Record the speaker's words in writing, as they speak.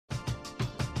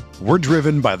We're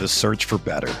driven by the search for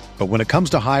better. But when it comes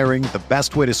to hiring, the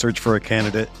best way to search for a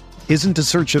candidate isn't to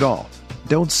search at all.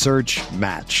 Don't search,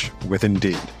 match with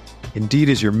Indeed. Indeed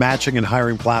is your matching and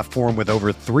hiring platform with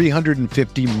over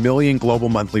 350 million global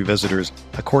monthly visitors,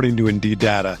 according to Indeed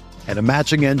data, and a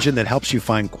matching engine that helps you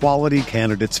find quality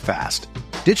candidates fast.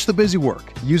 Ditch the busy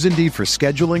work. Use Indeed for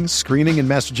scheduling, screening, and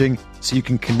messaging so you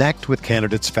can connect with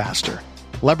candidates faster.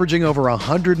 Leveraging over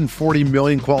 140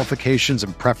 million qualifications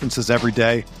and preferences every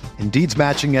day, Indeed's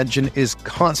matching engine is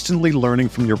constantly learning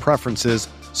from your preferences,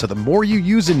 so the more you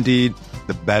use Indeed,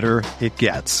 the better it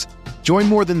gets. Join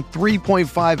more than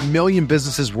 3.5 million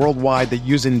businesses worldwide that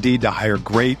use Indeed to hire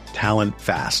great talent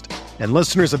fast. And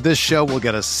listeners of this show will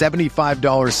get a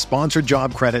 $75 sponsored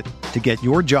job credit to get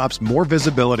your jobs more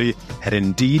visibility at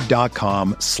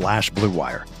Indeed.com/Blue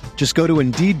Wire. Just go to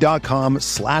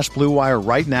Indeed.com/Blue Wire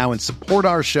right now and support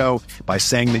our show by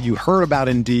saying that you heard about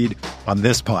Indeed on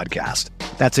this podcast.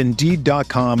 That's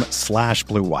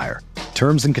Indeed.com/Blue Wire.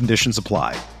 Terms and conditions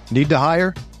apply. Need to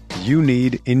hire? You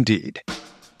need Indeed.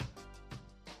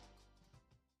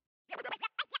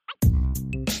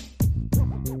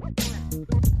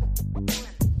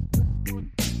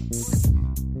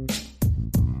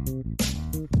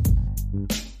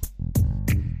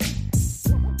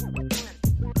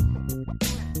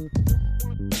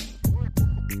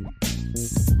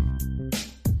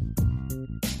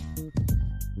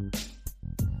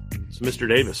 Mr.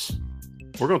 Davis,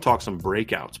 we're going to talk some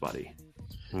breakouts, buddy.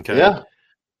 Okay. Yeah.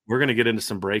 We're going to get into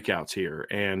some breakouts here.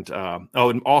 And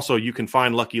and also you can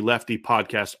find Lucky Lefty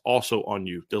podcast also on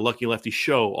you. The Lucky Lefty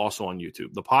show also on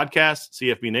YouTube. The podcast,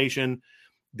 CFB Nation,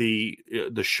 the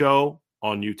show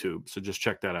on YouTube. So just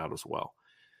check that out as well.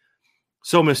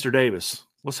 So, Mr. Davis,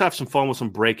 let's have some fun with some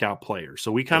breakout players.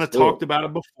 So we kind of talked about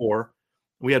it before.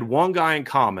 We had one guy in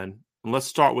common, and let's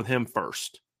start with him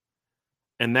first.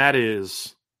 And that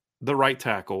is the right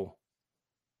tackle,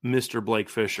 Mr. Blake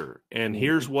Fisher. And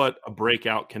here's what a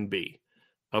breakout can be.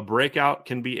 A breakout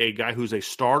can be a guy who's a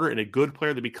starter and a good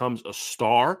player that becomes a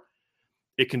star.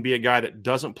 It can be a guy that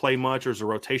doesn't play much or is a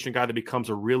rotation guy that becomes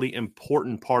a really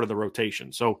important part of the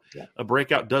rotation. So a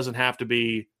breakout doesn't have to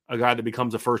be a guy that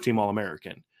becomes a first-team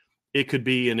All-American. It could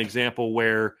be an example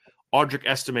where Audric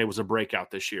Estime was a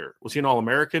breakout this year. Was he an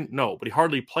All-American? No, but he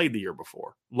hardly played the year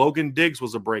before. Logan Diggs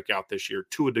was a breakout this year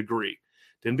to a degree.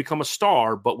 Didn't become a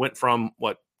star, but went from,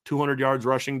 200 yards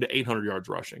rushing to 800 yards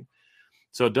rushing.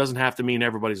 So it doesn't have to mean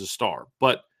everybody's a star.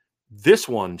 But this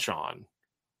one, Sean,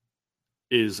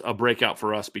 is a breakout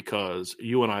for us because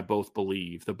you and I both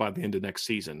believe that by the end of next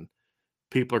season,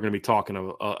 people are going to be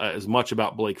talking as much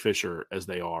about Blake Fisher as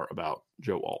they are about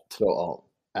Joe Alt. Joe Alt,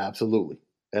 absolutely.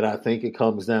 And I think it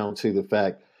comes down to the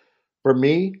fact, for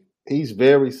me, he's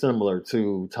very similar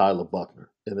to Tyler Buchner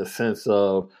in the sense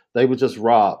of they were just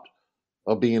robbed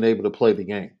of being able to play the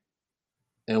game.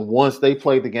 And once they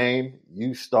play the game,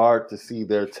 you start to see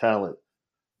their talent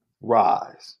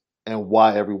rise and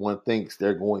why everyone thinks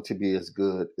they're going to be as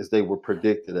good as they were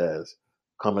predicted as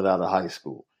coming out of high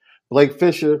school. Blake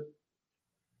Fisher,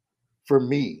 for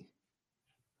me,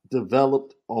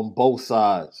 developed on both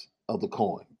sides of the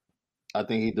coin. I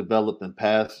think he developed in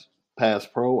pass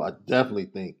pro. I definitely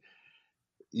think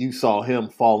you saw him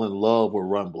fall in love with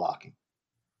run blocking,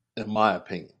 in my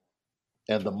opinion.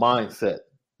 And the mindset.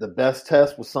 The best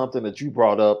test was something that you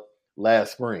brought up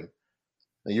last spring.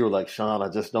 And you were like, Sean, I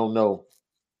just don't know.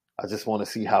 I just want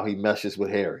to see how he meshes with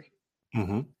Harry.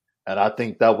 Mm-hmm. And I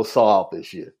think that was solved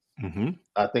this year. Mm-hmm.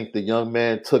 I think the young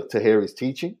man took to Harry's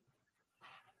teaching.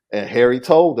 And Harry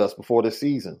told us before the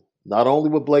season, not only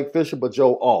with Blake Fisher, but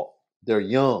Joe Alt, they're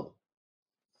young.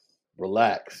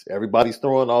 Relax. Everybody's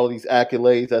throwing all these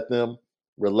accolades at them.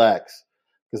 Relax.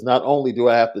 Because not only do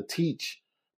I have to teach,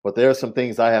 but there are some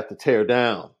things I have to tear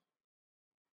down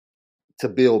to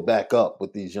build back up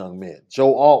with these young men.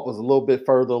 Joe Alt was a little bit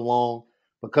further along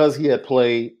because he had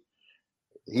played.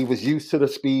 He was used to the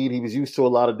speed. He was used to a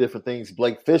lot of different things.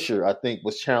 Blake Fisher, I think,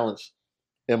 was challenged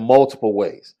in multiple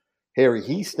ways. Harry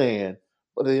Hiestand,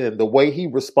 but then the way he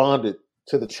responded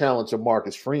to the challenge of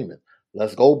Marcus Freeman.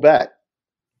 Let's go back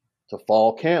to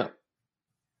fall camp.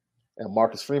 And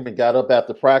Marcus Freeman got up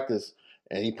after practice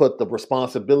and he put the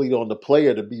responsibility on the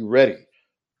player to be ready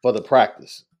for the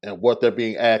practice and what they're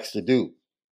being asked to do.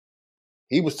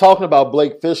 He was talking about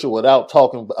Blake Fisher without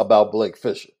talking about Blake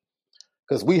Fisher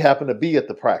because we happened to be at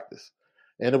the practice.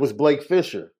 And it was Blake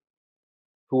Fisher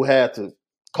who had to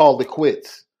call it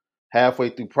quits halfway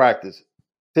through practice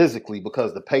physically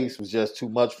because the pace was just too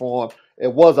much for him.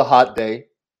 It was a hot day.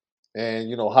 And,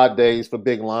 you know, hot days for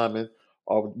big linemen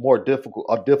are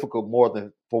difficult more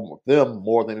than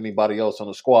anybody else on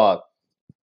the squad.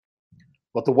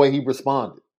 But the way he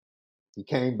responded, He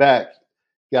came back,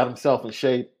 got himself in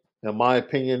shape. In my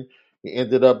opinion, he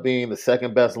ended up being the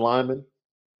second best lineman,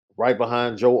 right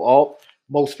behind Joe Alt.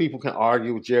 Most people can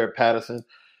argue with Jared Patterson.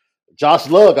 Josh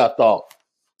Lugg, I thought,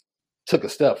 took a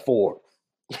step forward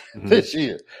this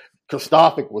year.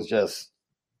 Kristofic was just,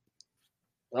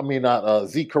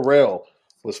 Zeke Correll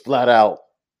was flat out,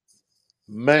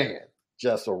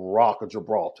 just a rock of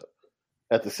Gibraltar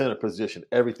at the center position.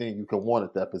 Everything you can want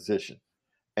at that position.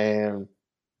 And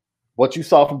what you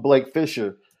saw from Blake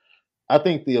Fisher, I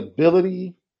think the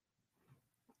ability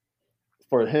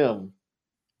for him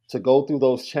to go through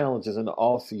those challenges in the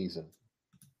offseason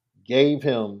gave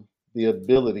him the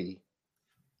ability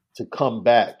to come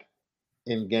back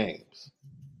in games.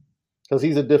 Because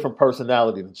he's a different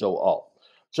personality than Joe Alt.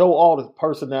 Joe Alt's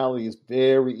personality is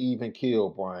very even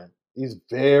keeled, Brian. He's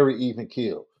very even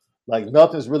keeled. Like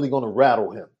nothing's really going to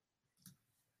rattle him,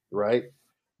 right?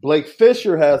 Blake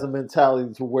Fisher has a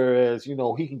mentality to whereas, he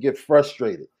can get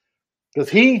frustrated because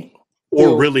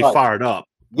or really fired up.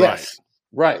 Yes,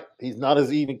 right. He's not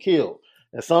as even keeled.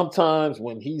 And sometimes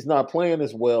when he's not playing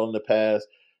as well in the past,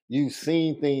 you've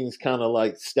seen things kind of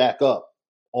like stack up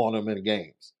on him in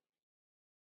games.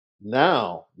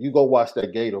 Now you go watch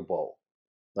that Gator Bowl.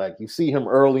 Like you see him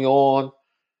early on,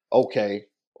 okay.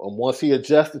 And once he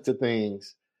adjusted to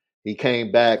things, he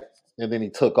came back and then he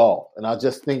took off. And I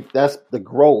just think that's the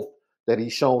growth that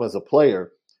he's shown as a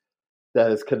player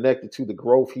that is connected to the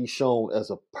growth he's shown as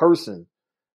a person,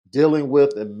 dealing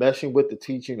with and meshing with the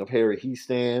teaching of Harry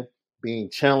Hiestand, being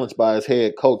challenged by his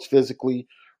head coach physically,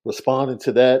 responding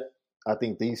to that. I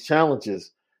think these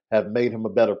challenges have made him a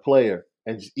better player.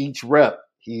 And each rep,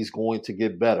 he's going to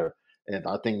get better. And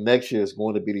I think next year is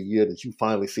going to be the year that you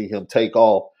finally see him take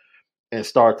off and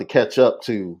start to catch up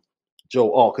to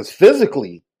Joe Alt. Because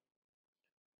physically,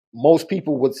 most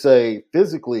people would say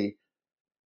physically,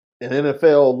 an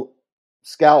NFL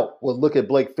scout would look at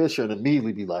Blake Fisher and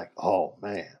immediately be like, oh,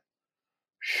 man.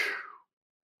 Whew.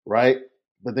 Right?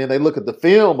 But then they look at the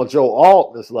film of Joe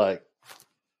Alt and it's like,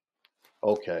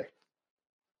 okay,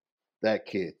 that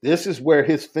kid. This is where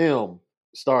his film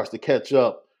starts to catch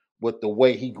up with the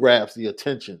way he grabs the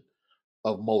attention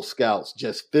of most scouts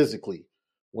just physically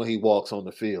when he walks on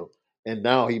the field. And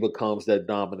now he becomes that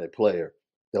dominant player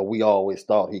that we always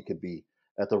thought he could be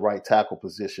at the right tackle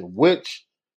position, which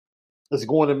is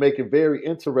going to make it very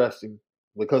interesting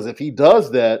because if he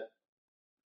does that,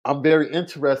 I'm very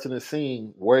interested in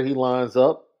seeing where he lines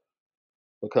up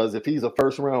because if he's a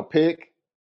first-round pick,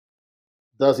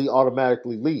 does he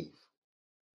automatically leave?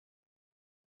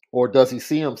 Or does he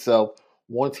see himself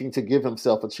wanting to give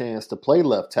himself a chance to play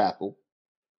left tackle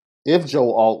if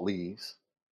Joe Alt leaves,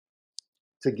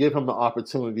 to give him the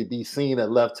opportunity to be seen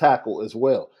at left tackle as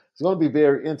well? It's going to be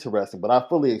very interesting, but I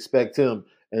fully expect him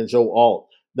and Joe Alt.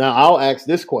 Now, I'll ask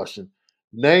this question.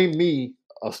 Name me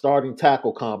a starting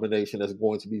tackle combination that's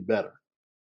going to be better.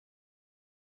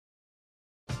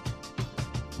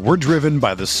 We're driven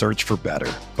by the search for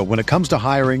better. But when it comes to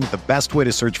hiring, the best way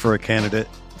to search for a candidate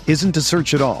isn't to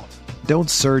search at all. Don't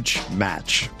search,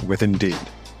 match with Indeed.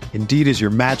 Indeed is your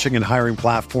matching and hiring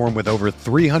platform with over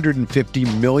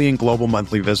 350 million global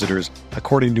monthly visitors,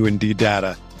 according to Indeed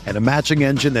data, and a matching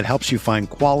engine that helps you find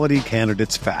quality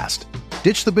candidates fast.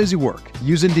 Ditch the busy work.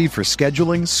 Use Indeed for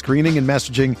scheduling, screening, and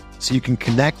messaging so you can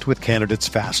connect with candidates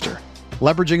faster.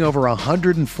 Leveraging over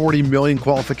 140 million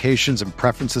qualifications and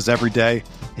preferences every day,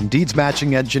 Indeed's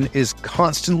matching engine is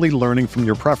constantly learning from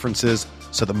your preferences,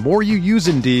 so the more you use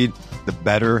Indeed, the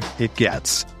better it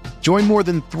gets. Join more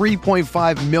than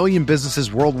 3.5 million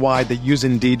businesses worldwide that use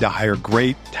Indeed to hire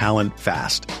great talent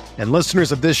fast. And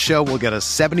listeners of this show will get a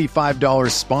 $75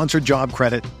 sponsored job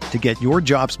credit to get your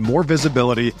jobs more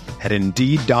visibility at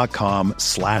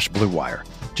Indeed.com/Blue Wire.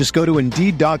 Just go to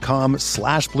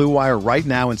Indeed.com/Blue Wire right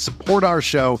now and support our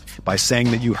show by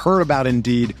saying that you heard about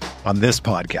Indeed on this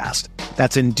podcast.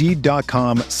 That's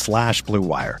Indeed.com/Blue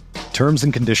Wire. Terms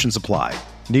and conditions apply.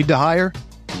 Need to hire?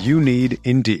 You need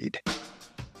Indeed.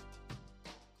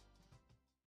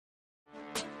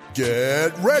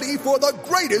 Get ready for the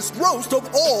greatest roast of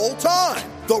all time.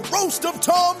 The Roast of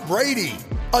Tom Brady.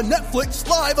 A Netflix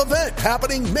live event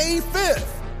happening May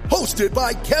 5th. Hosted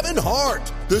by Kevin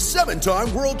Hart. The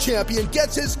 7-time world champion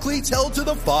gets his cleats held to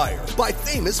the fire by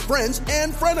famous friends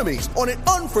and frenemies on an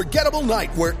unforgettable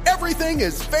night where everything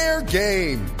is fair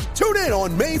game. Tune in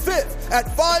on May 5th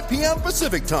at 5 p.m.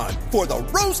 Pacific time for the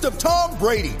Roast of Tom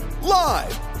Brady.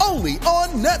 Live only on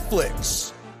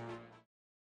Netflix.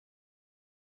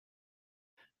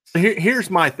 Here's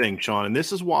my thing, Sean, and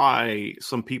this is why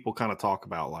some people kind of talk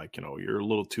about, like, you're a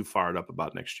little too fired up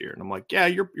about next year, and I'm like, yeah,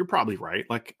 you're probably right.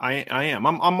 Like I am.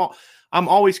 I'm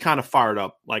always kind of fired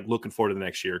up, like looking forward to the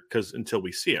next year because until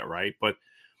we see it, right? But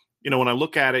when I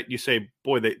look at it, you say,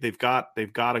 boy, they've got a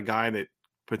guy that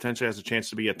potentially has a chance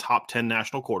to be a top 10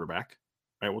 national quarterback.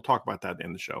 Right? We'll talk about that at the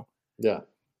end of the show. Yeah.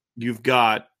 You've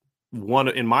got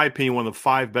in my opinion, one of the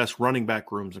 5 best running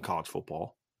back rooms in college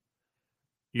football.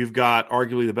 You've got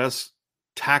arguably the best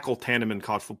tackle tandem in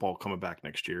college football coming back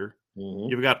next year. Mm-hmm.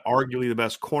 You've got arguably the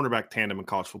best cornerback tandem in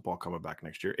college football coming back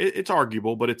next year. It's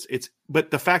arguable, but but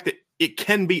the fact that it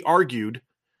can be argued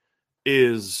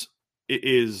is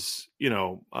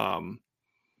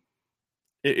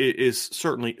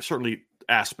certainly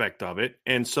aspect of it.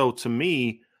 And so to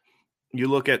me, you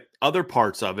look at other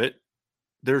parts of it.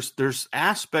 There's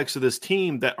aspects of this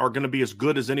team that are going to be as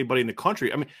good as anybody in the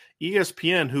country. I mean,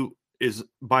 ESPN, who is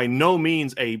by no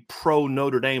means a pro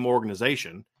Notre Dame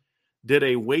organization, did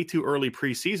a way too early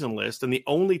preseason list. And the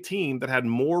only team that had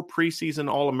more preseason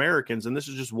All-Americans, and this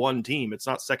is just one team, it's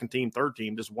not second team, third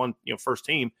team, just one, first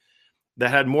team that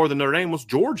had more than Notre Dame was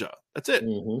Georgia. That's it.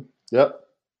 Mm-hmm. Yep.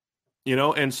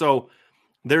 And so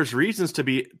there's reasons to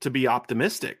be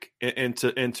optimistic and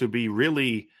to be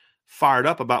really fired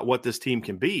up about what this team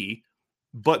can be,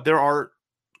 but there are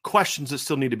questions that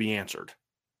still need to be answered.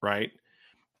 Right.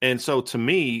 And so to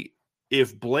me,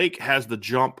 if Blake has the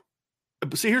jump,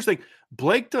 see, here's the thing.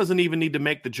 Blake doesn't even need to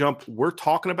make the jump we're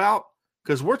talking about,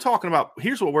 because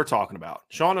here's what we're talking about.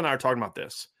 Sean and I are talking about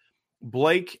this.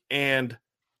 Blake and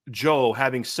Joe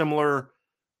having similar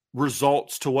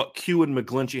results to what Q and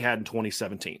McGlinchey had in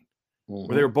 2017,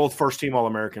 where they were both first-team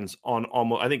All-Americans on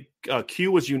almost, I think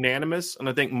Q was unanimous, and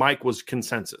I think Mike was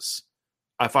consensus,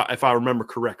 if I remember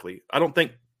correctly. I don't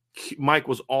think Mike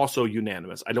was also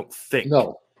unanimous. I don't think.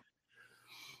 No.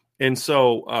 And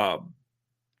so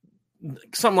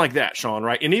something like that, Sean,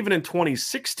 right? And even in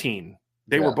 2016,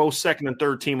 they were both second and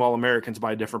third team All-Americans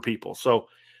by different people. So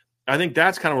I think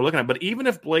that's kind of what we're looking at. But even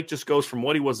if Blake just goes from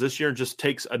what he was this year and just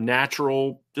takes a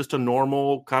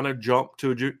normal kind of jump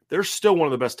they're still one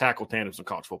of the best tackle tandems in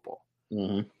college football.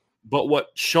 Mm-hmm. But what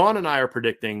Sean and I are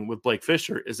predicting with Blake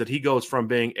Fisher is that he goes from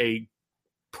being a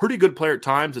pretty good player at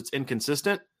times that's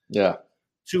inconsistent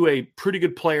to a pretty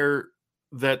good player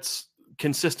that's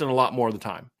consistent a lot more of the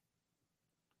time.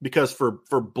 Because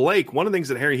for Blake, one of the things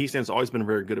that Harry Hiestan's always been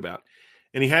very good about,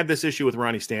 and he had this issue with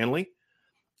Ronnie Stanley,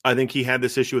 I think he had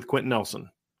this issue with Quentin Nelson,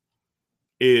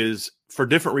 is for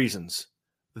different reasons.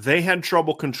 They had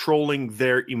trouble controlling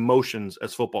their emotions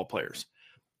as football players.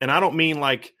 And I don't mean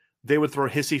like they would throw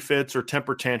hissy fits or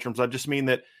temper tantrums. I just mean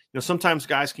that, sometimes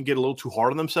guys can get a little too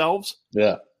hard on themselves.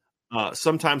 Yeah.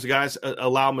 Sometimes guys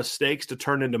allow mistakes to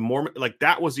turn into more, like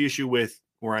that was the issue with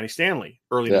Ronnie Stanley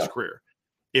early in his career.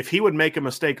 If he would make a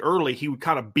mistake early, he would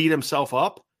kind of beat himself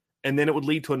up, and then it would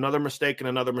lead to another mistake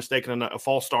and a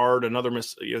false start, another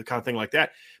kind of thing like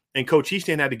that. And Coach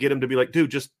Hiestand had to get him to be like, dude,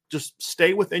 just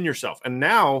stay within yourself. And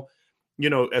now,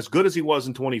 as good as he was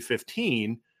in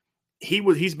 2015,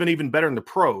 he's been even better in the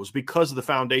pros because of the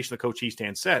foundation that Coach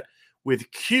Hiestand set.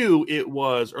 With Q, it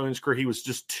was early in his career, he was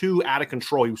just too out of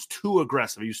control. He was too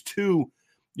aggressive. He was too,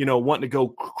 wanting to go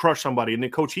crush somebody. And then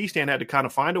Coach Hiestand had to kind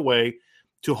of find a way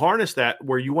to harness that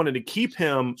where you wanted to keep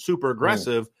him super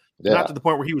aggressive, not to the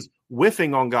point where he was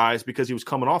whiffing on guys because he was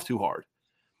coming off too hard.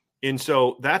 And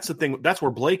so that's the thing. That's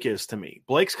where Blake is to me.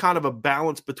 Blake's kind of a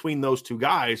balance between those two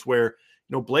guys where,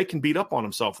 Blake can beat up on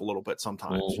himself a little bit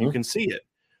sometimes. Mm-hmm. You can see it.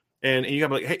 And you got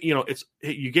to be like,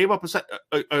 hey, you gave up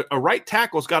a right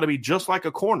tackle's got to be just like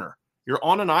a corner. You're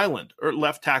on an island, or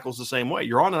left tackle's the same way.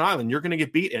 You're on an island. You're going to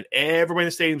get beat, and everybody in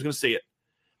the stadium's going to see it.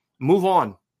 Move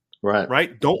on.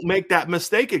 Right. Don't make that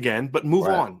mistake again, but move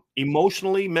on.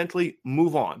 Emotionally, mentally,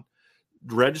 move on.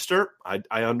 Register. I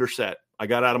underset. I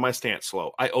got out of my stance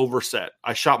slow. I overset.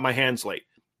 I shot my hands late.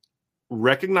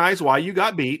 Recognize why you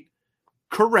got beat,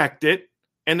 correct it,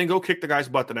 and then go kick the guy's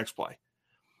butt the next play.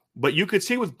 But you could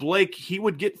see with Blake, he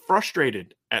would get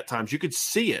frustrated at times. You could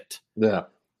see it. Yeah.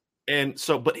 And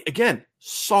so, but again,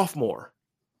 sophomore.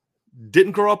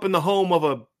 Didn't grow up in the home of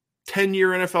a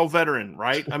 10-year NFL veteran,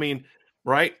 right? I mean,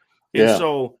 right? And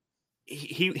so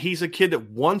he's a kid that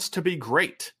wants to be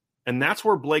great. And that's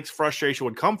where Blake's frustration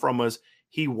would come from, was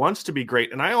he wants to be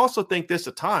great. And I also think this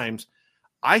at times,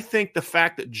 I think the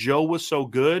fact that Joe was so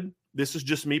good, this is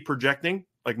just me projecting,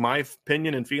 like my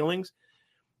opinion and feelings.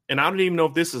 And I don't even know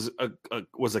if this is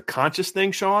was a conscious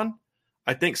thing, Sean.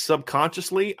 I think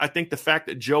subconsciously, I think the fact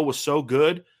that Joe was so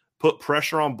good put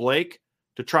pressure on Blake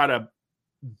to try to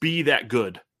be that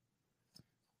good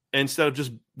instead of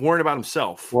just worrying about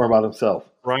himself.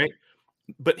 Right?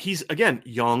 but he's, again,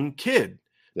 young kid.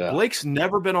 Yeah. Blake's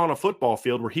never been on a football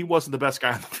field where he wasn't the best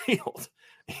guy on the field.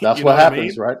 That's what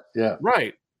happens, right? Yeah.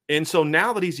 Right. And so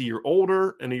now that he's a year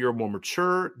older and a year more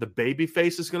mature, the baby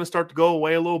face is going to start to go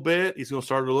away a little bit. He's going to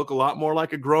start to look a lot more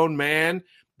like a grown man.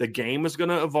 The game is going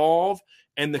to evolve,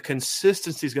 and the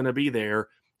consistency is going to be there.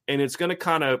 And it's going to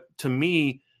kind of, to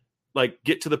me, like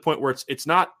get to the point where it's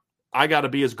not, I got to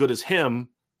be as good as him,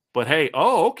 but hey,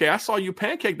 oh, okay, I saw you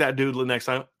pancake that dude the next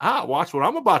time. Watch what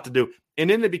I'm about to do. And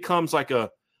then it becomes like a,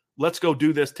 let's go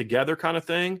do this together kind of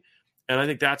thing. And I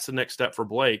think that's the next step for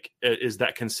Blake, is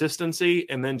that consistency.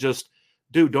 And then just,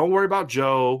 dude, don't worry about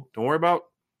Joe. Don't worry about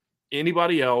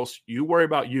anybody else. You worry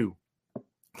about you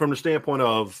from the standpoint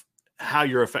of how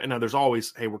you're affecting. Now, there's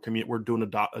always, hey, we're doing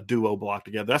a duo block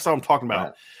together. That's what I'm talking about.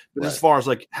 Right. But as far as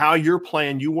like how you're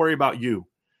playing, you worry about you.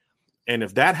 And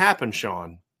if that happens,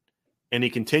 Sean, and he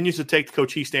continues to take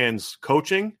Coach Hiestan's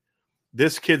coaching,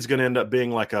 this kid's going to end up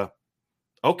being like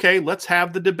okay, let's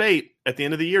have the debate at the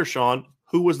end of the year, Sean.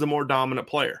 Who was the more dominant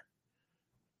player?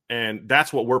 And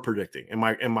that's what we're predicting. Am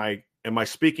I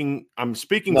speaking? I'm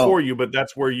speaking for you, but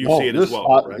that's where you see it as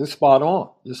well. You're spot on.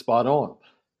 You're spot on.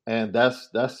 And that's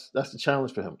the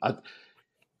challenge for him.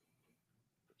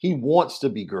 He wants to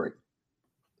be great.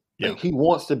 Yeah. Like, he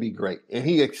wants to be great, and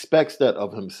he expects that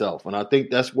of himself. And I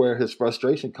think that's where his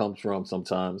frustration comes from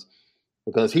sometimes,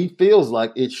 because he feels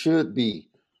like it should be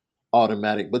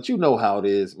automatic. But you know how it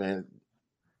is, man.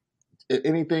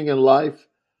 Anything in life,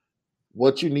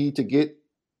 what you need to get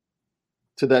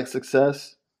to that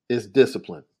success is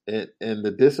discipline. And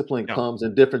the discipline comes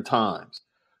in different times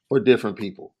for different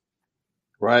people,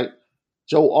 right?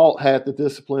 Joe Alt had the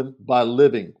discipline by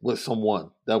living with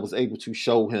someone that was able to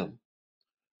show him.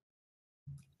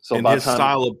 So and his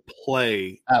style of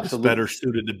play is better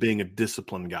suited to being a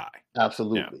disciplined guy.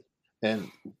 Absolutely. Yeah.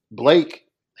 And Blake,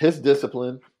 his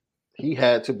discipline, he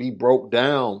had to be broke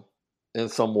down in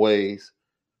some ways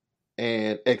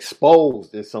and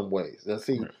exposed in some ways. And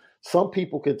see, some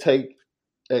people can take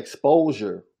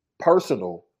exposure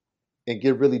personal and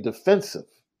get really defensive,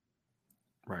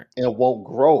 right, and won't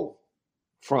grow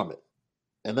from it.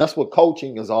 And that's what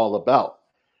coaching is all about,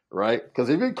 right? Because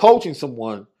if you're coaching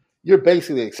someone, you're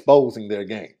basically exposing their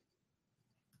game.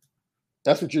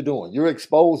 That's what you're doing. You're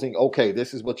exposing, okay,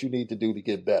 this is what you need to do to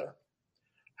get better.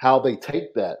 How they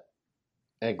take that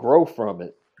and grow from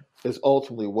it is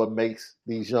ultimately what makes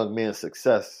these young men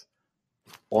success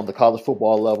on the college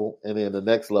football level, and then the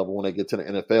next level when they get to the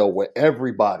NFL, where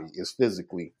everybody is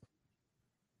physically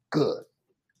good.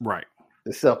 Right.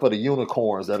 Except for the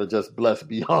unicorns that are just blessed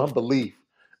beyond belief,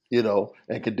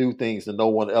 and can do things that no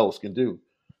one else can do.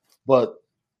 But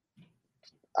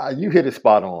you hit it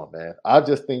spot on, man. I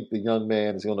just think the young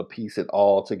man is going to piece it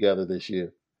all together this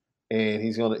year, and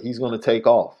he's going to take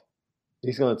off.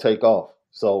 He's going to take off.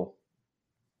 So,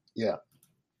 yeah.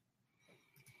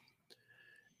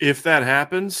 If that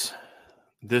happens,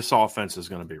 this offense is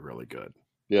going to be really good.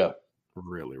 Yeah.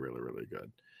 Really, really, really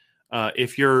good.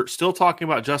 If you're still talking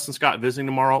about Justin Scott visiting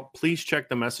tomorrow, please check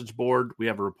the message board. We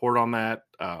have a report on that.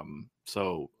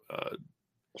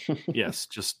 Yes,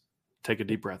 just take a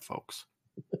deep breath, folks.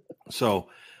 So,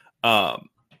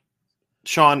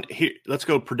 Sean, here, let's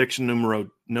go prediction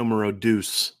numero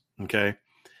deuce. Okay.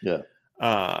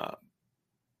 Yeah.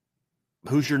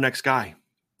 Who's your next guy?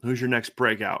 Who's your next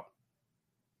breakout?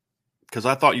 Because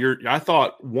I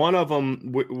thought one of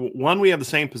them, we have the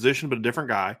same position, but a different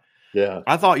guy. Yeah.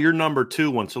 I thought your number 2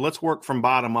 one. So let's work from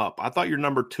bottom up. I thought your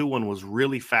number 2 one was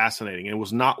really fascinating. It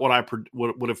was not what I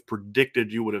would have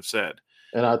predicted you would have said.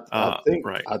 And I think,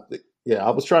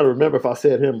 I was trying to remember if I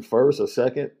said him first or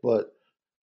second, but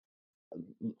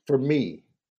for me,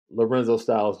 Lorenzo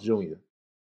Styles Jr.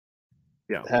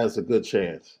 has a good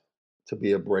chance to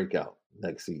be a breakout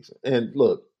next season. And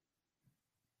look,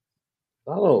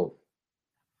 I don't know.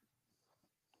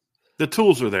 The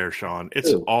tools are there, Sean.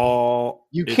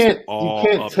 You can't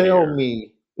tell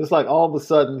me. It's like all of a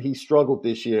sudden he struggled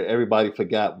this year. Everybody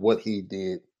forgot what he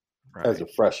did as a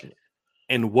freshman.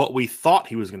 And what we thought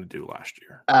he was going to do last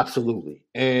year. Absolutely.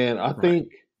 And I think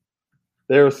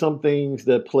there are some things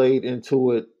that played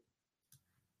into it.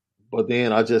 But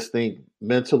then I just think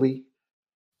mentally,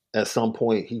 at some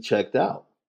point, he checked out.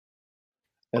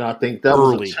 And I think that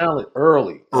was a challenge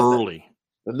early.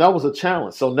 And that was a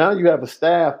challenge. So now you have a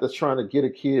staff that's trying to get a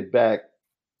kid back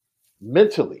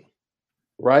mentally,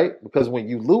 right? Because when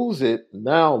you lose it,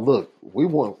 now look, we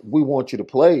want you to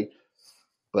play.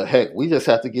 But heck, we just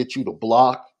have to get you to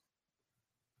block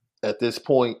at this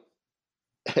point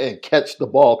and catch the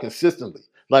ball consistently.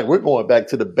 Like, we're going back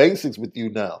to the basics with you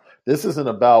now. This isn't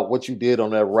about what you did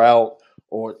on that route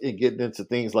or getting into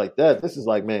things like that. This is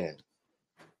like, man,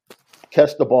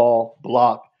 catch the ball,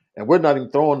 block, and we're not even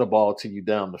throwing the ball to you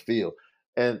down the field.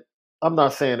 And I'm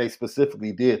not saying they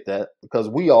specifically did that because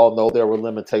we all know there were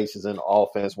limitations in the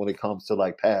offense when it comes to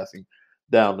like passing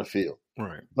down the field.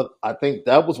 Right. But I think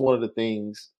that was one of the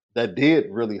things that did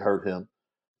really hurt him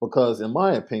because, in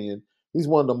my opinion, he's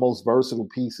one of the most versatile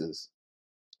pieces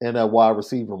in that wide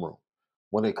receiver room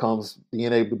when it comes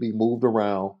being able to be moved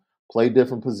around, play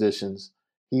different positions.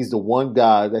 He's the one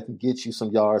guy that can get you some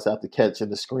yards after catch in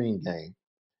the screen game.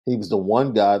 He was the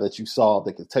one guy that you saw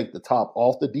that could take the top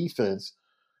off the defense,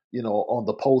 you know, on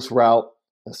the post route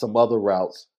and some other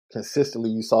routes. Consistently,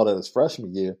 you saw that his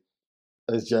freshman year.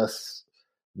 It's just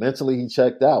mentally he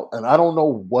checked out. And I don't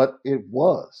know what it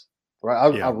was.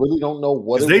 Right? I really don't know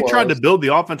what it was. They tried to build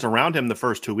the offense around him the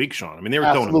first 2 weeks, Sean. I mean, they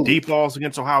were throwing him deep balls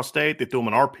against Ohio State. They threw him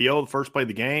an RPO the first play of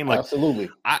the game. Like,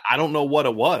 absolutely. I don't know what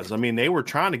it was. I mean, they were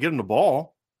trying to get him the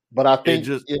ball. But I think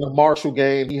in a Marshall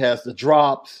game, he has the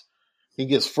drops. He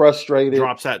gets frustrated.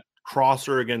 Drops that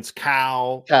crosser against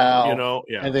Cal, you know.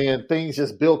 Yeah. And then things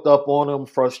just built up on him,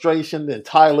 frustration. Then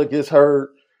Tyler gets hurt.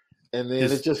 And then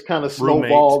it just kind of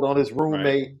snowballed on his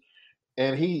roommate. Right.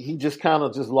 And he just kind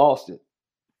of just lost it.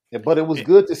 But it was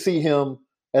good to see him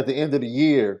at the end of the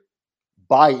year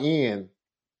buy in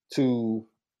to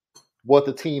what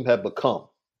the team had become.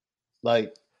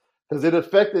 Like, because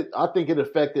I think it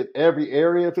affected every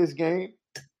area of his game.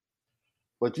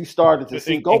 But you started to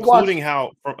see, according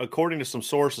to some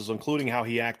sources, including how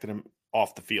he acted him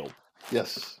off the field.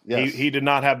 Yes. He did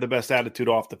not have the best attitude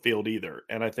off the field either.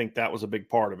 And I think that was a big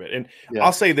part of it. And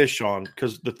I'll say this, Sean,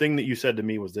 because the thing that you said to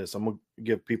me was this. I'm going to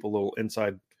give people a little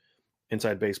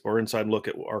inside baseball or inside look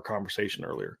at our conversation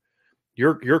earlier.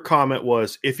 Your comment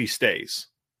was if he stays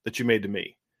that you made to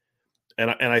me. And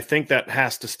I think that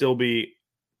has to still be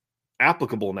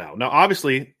applicable now. Now,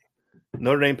 obviously,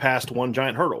 Notre Dame passed one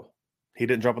giant hurdle. He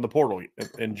didn't jump in the portal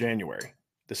in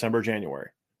December, January.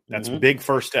 That's a big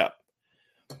first step.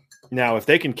 Now, if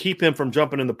they can keep him from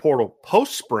jumping in the portal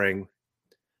post-spring,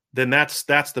 then that's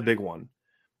the big one.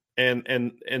 And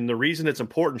the reason it's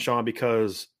important, Sean,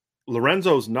 because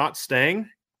Lorenzo's not staying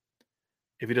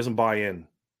if he doesn't buy in.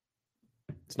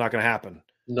 It's not going to happen.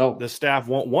 No. The staff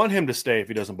won't want him to stay if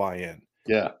he doesn't buy in.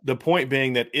 Yeah. The point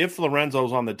being that if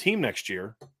Lorenzo's on the team next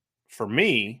year, for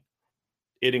me,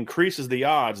 it increases the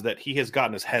odds that he has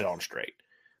gotten his head on straight.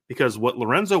 Because what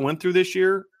Lorenzo went through this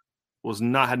year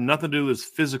had nothing to do with his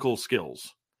physical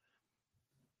skills.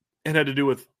 It had to do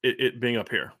with it being up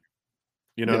here.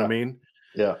 You know what I mean?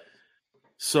 Yeah.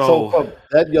 So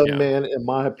that young man, in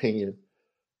my opinion,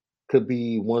 could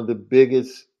be one of the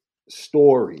biggest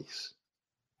stories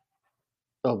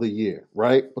of the year,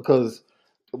 right? Because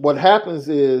what happens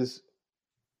is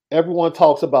everyone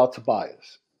talks about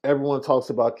Tobias. Everyone talks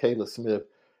about Caleb Smith.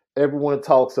 Everyone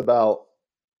talks about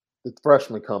the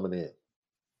freshman coming in,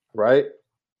 right?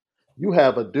 You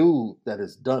have a dude that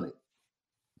has done it.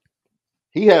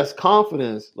 He has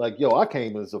confidence like, yo, I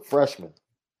came as a freshman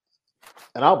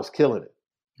and I was killing it.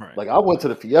 Right. Like I went to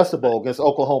the Fiesta Bowl against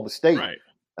Oklahoma State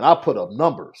and I put up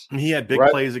numbers. He had big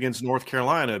plays against North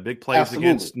Carolina, big plays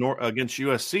against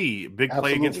USC, big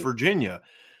play against Virginia.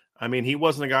 I mean, he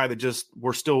wasn't a guy that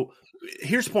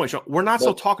here's the point, Sean. We're not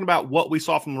still talking about what we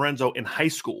saw from Lorenzo in high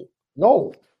school.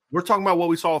 No. We're talking about what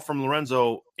we saw from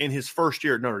Lorenzo in his first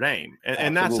year at Notre Dame.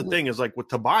 And that's the thing is like with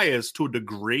Tobias, to a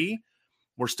degree,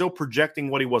 we're still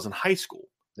projecting what he was in high school.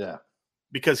 Yeah.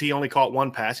 Because he only caught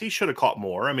one pass. He should have caught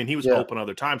more. I mean, he was open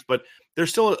other times, but there's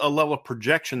still a level of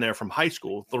projection there from high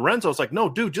school. Lorenzo's like, no,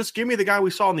 dude, just give me the guy we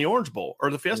saw in the Orange Bowl or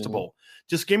the Fiesta Bowl.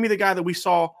 Just give me the guy that we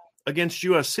saw against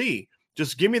USC.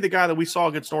 Just give me the guy that we saw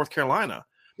against North Carolina.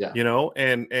 Yeah. You know,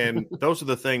 and those are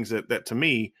the things that to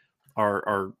me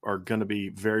are going to be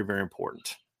very, very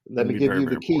important. Let me give you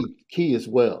the key as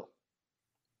well.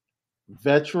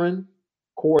 Veteran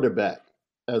quarterback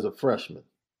as a freshman.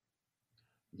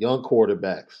 Young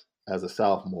quarterbacks as a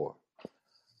sophomore.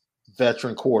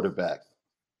 Veteran quarterback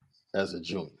as a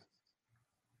junior.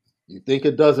 You think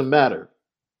it doesn't matter?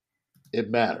 It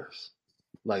matters.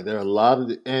 Like there are a lot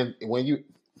of and when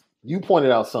you pointed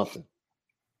out something,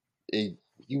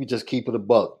 you just keep it a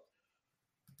buck.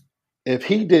 If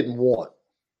he didn't want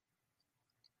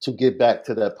to get back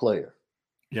to that player,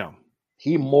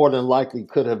 he more than likely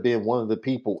could have been one of the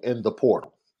people in the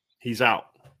portal. He's out.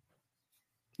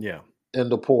 Yeah. In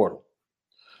the portal.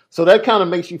 So that kind of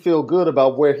makes you feel good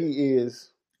about where he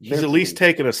is. He's mentally. At least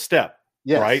taken a step,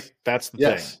 right? That's the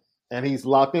thing. And he's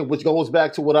locked in, which goes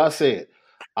back to what I said.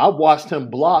 I watched him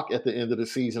block at the end of the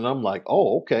season. I'm like,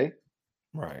 oh, okay.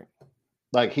 Right.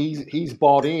 Like he's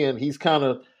bought in. He's kind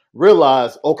of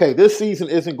realized, okay, this season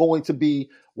isn't going to be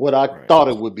what I thought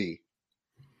it would be.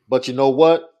 But you know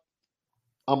what?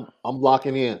 I'm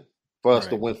locking in for us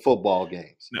to win football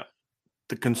games. No.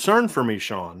 The concern for me,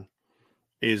 Sean,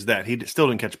 is that he still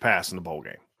didn't catch a pass in the bowl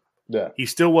game. Yeah. He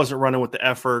still wasn't running with the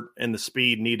effort and the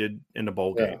speed needed in the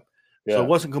bowl game. Yeah. So it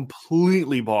wasn't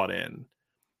completely bought in,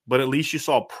 but at least you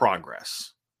saw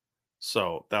progress.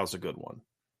 So that was a good one.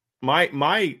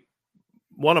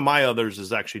 One of my others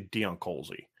is actually Deion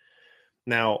Colzie.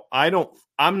 Now,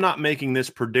 I'm not making this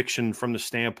prediction from the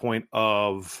standpoint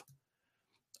of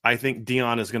I think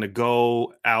Deion is going to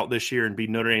go out this year and be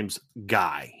Notre Dame's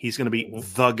guy. He's going to be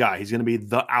the guy. He's going to be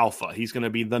the alpha. He's going to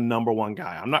be the number one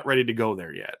guy. I'm not ready to go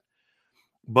there yet.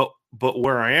 But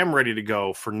where I am ready to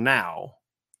go for now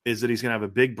is that he's going to have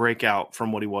a big breakout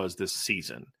from what he was this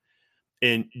season.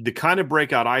 And the kind of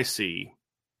breakout I see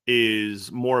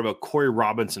is more of a Corey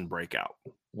Robinson breakout.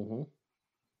 Mm-hmm.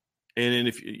 And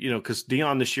if because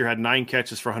Deion this year had 9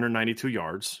 catches for 192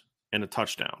 yards and a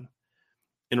touchdown.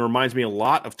 And it reminds me a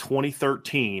lot of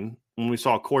 2013 when we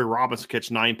saw Corey Robinson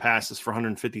catch 9 passes for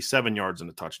 157 yards and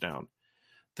a touchdown.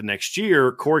 The next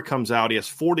year, Corey comes out. He has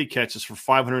 40 catches for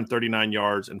 539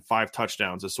 yards and 5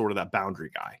 touchdowns as sort of that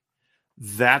boundary guy.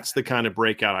 That's the kind of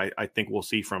breakout I think we'll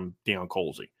see from Deion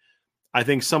Colzie. I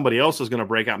think somebody else is going to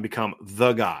break out and become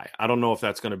the guy. I don't know if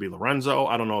that's going to be Lorenzo.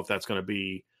 I don't know if that's going to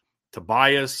be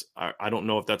Tobias. I don't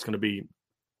know if that's going to be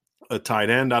a tight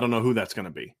end. I don't know who that's going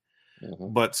to be.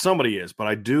 Mm-hmm. But somebody is. But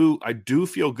I do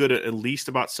feel good at least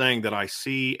about saying that I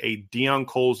see a Deion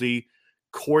Colzie,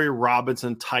 Corey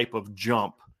Robinson type of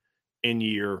jump in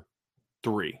year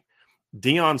 3.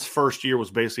 Deion's first year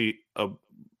was basically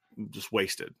just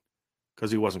wasted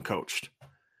because he wasn't coached.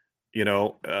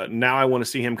 Now I want to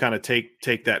see him kind of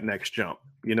take that next jump.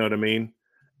 You know what I mean?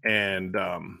 And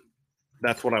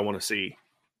that's what I want to see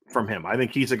from him. I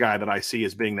think he's a guy that I see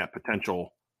as being that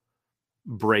potential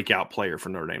breakout player for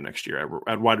Notre Dame next year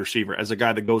at wide receiver, as a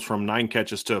guy that goes from 9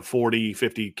 catches to 40,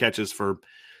 50 catches for,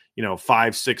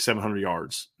 500, 600, 700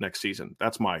 yards next season.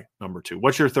 That's my number 2.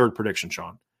 What's your third prediction,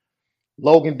 Sean?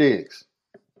 Logan Diggs.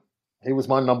 He was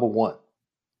my number 1.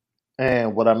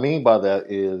 And what I mean by that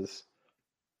is,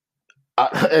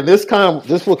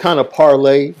 this will kind of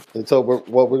parlay into what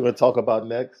we're going to talk about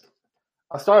next.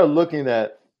 I started looking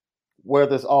at where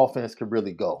this offense could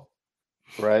really go,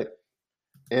 right?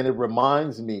 And it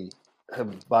reminds me,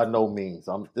 by no means,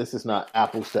 this is not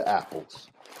apples to apples,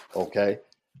 okay?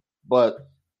 But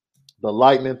the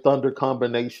Lightning Thunder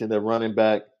combination, their running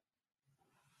back,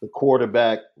 the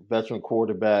quarterback, veteran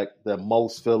quarterback that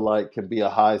most feel like can be a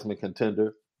Heisman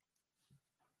contender,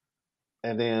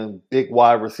 and then big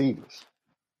wide receivers,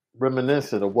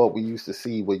 reminiscent of what we used to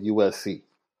see with USC,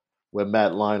 with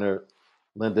Matt Leinart,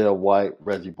 Lindell White,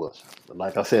 Reggie Bush. But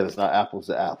like I said, it's not apples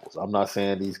to apples. I'm not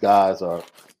saying these guys are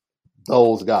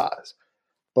those guys.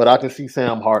 But I can see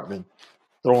Sam Hartman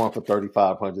throwing for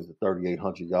 3,500 to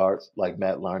 3,800 yards like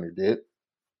Matt Leinart did.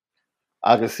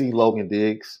 I can see Logan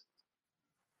Diggs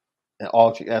and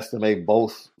Autry Estimate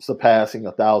both surpassing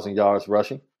 1,000 yards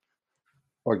rushing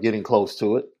or getting close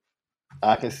to it.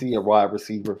 I can see a wide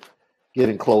receiver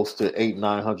getting close to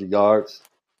 800-900 yards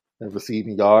and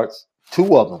receiving yards.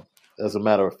 2 of them, as a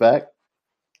matter of fact.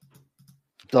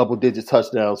 Double-digit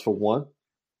touchdowns for 1.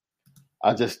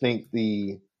 I just think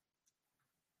the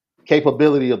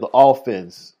capability of the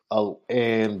offense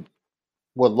and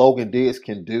what Logan Diggs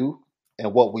can do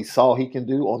and what we saw he can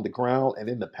do on the ground and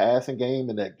in the passing game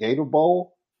in that Gator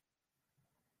Bowl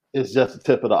is just the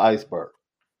tip of the iceberg.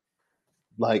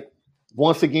 Like,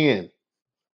 once again,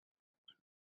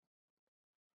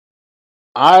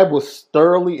 I was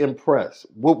thoroughly impressed.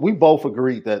 We both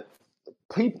agreed that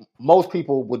most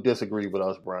people would disagree with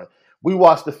us, Brian. We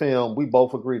watched the film. We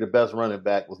both agreed the best running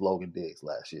back was Logan Diggs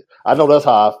last year. I know that's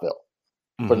how I felt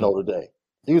for Notre Dame.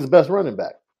 He was the best running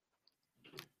back.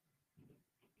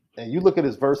 And you look at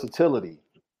his versatility.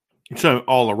 So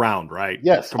all around, right?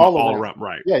 Yes, all around.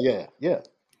 Right. Yeah.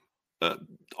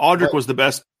 Audric was the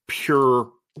best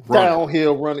pure runner.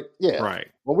 Downhill running. Yeah. Right.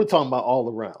 But we're talking about all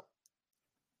around.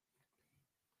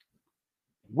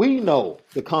 We know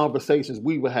the conversations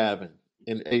we were having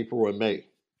in April and May,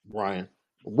 Brian.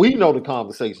 We know the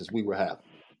conversations we were having.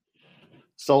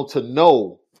 So to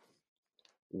know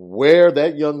where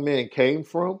that young man came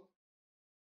from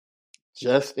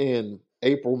just in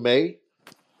April, May,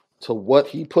 to what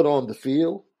he put on the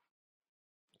field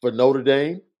for Notre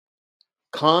Dame,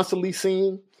 constantly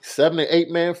seeing 7 and 8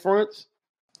 man fronts,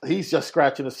 he's just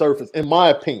scratching the surface, in my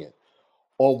opinion,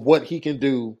 on what he can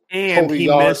do. And he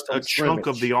missed a chunk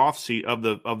of the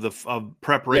offseason of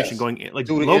preparation going in. Like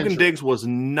Logan Diggs was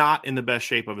not in the best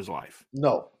shape of his life.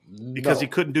 No. Because he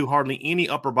couldn't do hardly any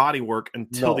upper body work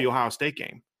until the Ohio State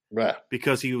game. Right.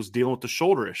 Because he was dealing with the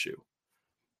shoulder issue.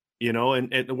 you know,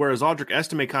 and whereas Audric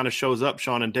Estime kind of shows up,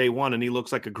 Sean, in day one, and he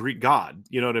looks like a Greek god.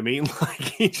 You know what I mean? Like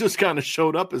he just kind of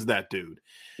showed up as that dude.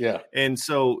 Yeah. And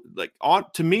so, like,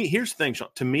 to me, here's the thing, Sean.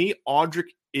 To me, Audric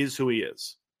is who he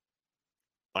is.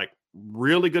 Like,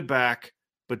 really good back,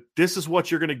 but this is what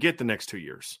you're going to get the next 2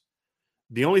 years.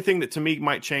 The only thing that to me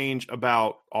might change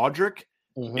about Audric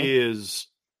is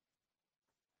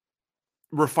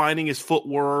refining his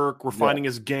footwork, refining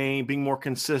his game, being more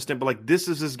consistent. But like, this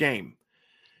is his game,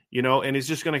 you know, and he's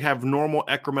just going to have normal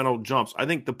incremental jumps. I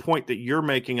think the point that you're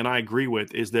making, and I agree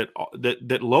with, is that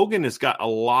Logan has got a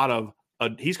lot of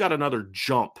he's got another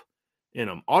jump in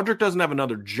him. Audric doesn't have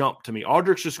another jump to me.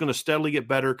 Audric's just going to steadily get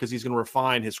better because he's going to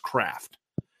refine his craft,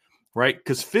 right?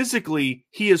 Because physically,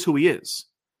 he is who he is.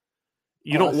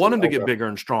 You don't want him to get bigger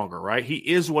and stronger, right? He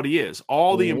is what he is.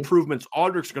 All the improvements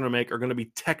Audric's going to make are going to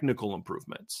be technical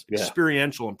improvements,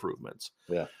 experiential improvements.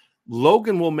 Yeah.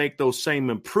 Logan will make those same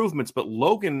improvements, but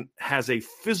Logan has a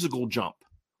physical jump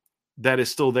that is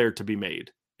still there to be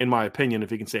made, in my opinion, if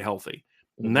he can stay healthy.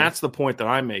 And that's the point that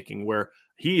I'm making, where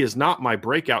he is not my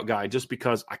breakout guy just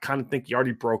because I kind of think he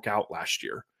already broke out last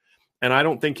year. And I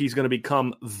don't think he's going to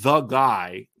become the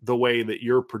guy the way that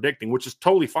you're predicting, which is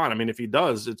totally fine. I mean, if he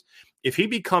does, if he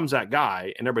becomes that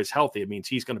guy and everybody's healthy, it means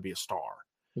he's going to be a star,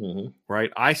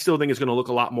 right? I still think it's going to look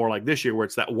a lot more like this year, where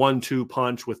it's that 1-2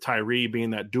 punch with Tyree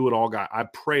being that do-it-all guy. I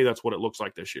pray that's what it looks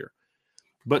like this year.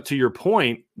 But to your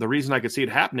point, the reason I could see it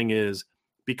happening is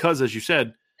because, as you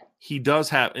said, he does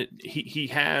have he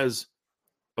has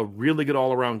a really good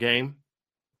all-around game.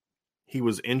 He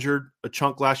was injured a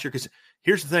chunk last year because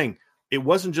here's the thing. It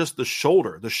wasn't just the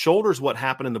shoulder. The shoulder is what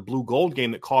happened in the blue gold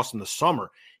game that cost him the summer.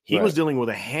 He was dealing with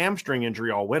a hamstring injury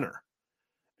all winter.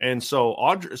 And so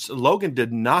Logan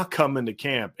did not come into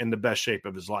camp in the best shape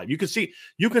of his life. You can see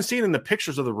it in the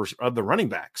pictures of the running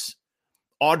backs.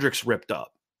 Audric's ripped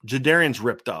up. Jadarian's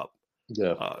ripped up.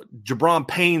 Yeah. Jabron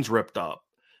Payne's ripped up.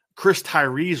 Chris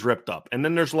Tyree's ripped up. And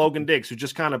then there's Logan Diggs, who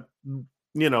just kind of,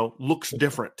 you know, looks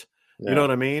different. You know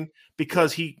what I mean?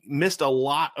 Because he missed a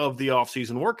lot of the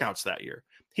offseason workouts that year.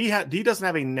 He doesn't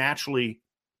have a naturally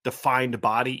defined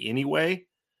body anyway.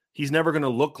 He's never going to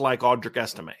look like Audric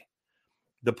Estime.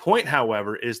 The point,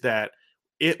 however, is that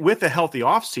with a healthy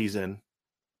offseason,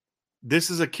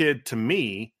 this is a kid to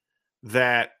me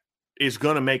that is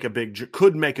going to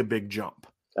could make a big jump.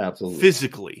 Absolutely.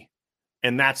 Physically.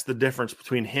 And that's the difference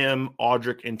between him,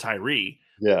 Audric, and Tyree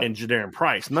and Jadarian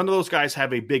Price. None of those guys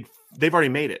have they've already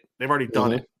made it. They've already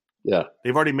done it. Yeah.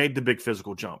 They've already made the big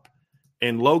physical jump.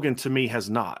 And Logan, to me,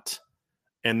 has not.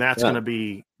 And that's going to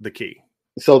be the key.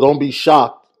 So don't be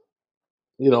shocked.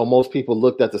 You know, most people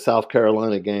looked at the South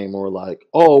Carolina game and were like,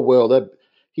 oh, well, that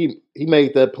he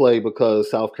made that play because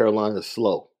South Carolina is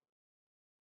slow.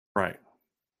 Right.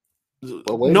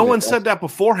 No one said that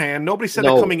beforehand. Nobody said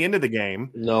that coming into the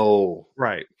game. No.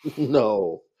 Right.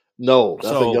 No. That's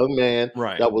a young man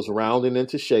that was rounding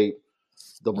into shape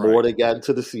the more they got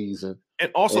into the season.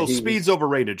 And also, speed's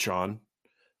overrated, Sean.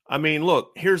 I mean,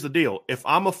 look, here's the deal. If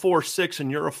I'm a 4.6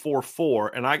 and you're a 4.4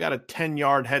 and I got a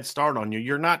 10-yard head start on you,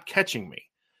 you're not catching me.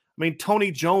 I mean, Tony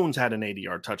Jones had an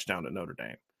 80-yard touchdown at Notre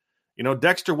Dame. You know,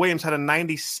 Dexter Williams had a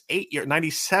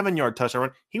 97-yard touchdown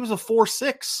run. He was a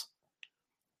 4.6.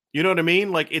 You know what I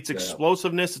mean? Like, it's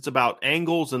explosiveness. It's about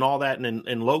angles and all that.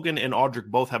 And Logan and Audric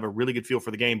both have a really good feel for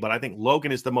the game. But I think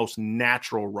Logan is the most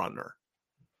natural runner.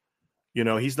 You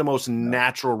know, he's the most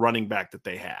natural running back that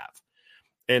they have.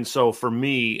 And so for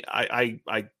me, I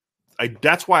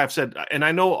that's why I've said, and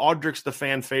I know Audric's the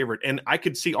fan favorite, and I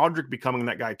could see Audric becoming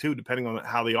that guy too, depending on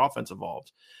how the offense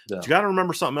evolves. Yeah. But you got to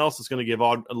remember something else that's going to give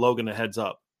Logan a heads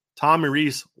up. Tommy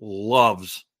Rees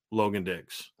loves Logan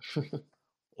Diggs.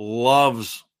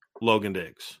 Loves Logan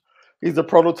Diggs. He's the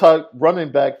prototype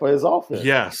running back for his offense.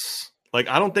 Yes. Like,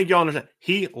 I don't think y'all understand.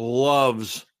 He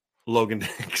loves Logan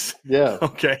Diggs. Yeah.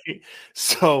 Okay.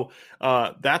 So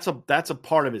that's a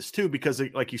part of it too, because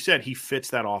like you said, he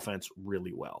fits that offense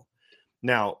really well.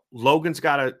 Now, Logan's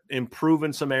got to improve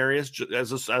in some areas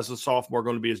as a sophomore,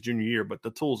 going to be his junior year, but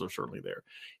the tools are certainly there.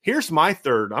 Here's my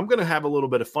third. I'm going to have a little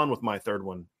bit of fun with my third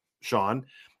one, Sean,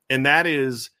 and that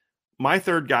is my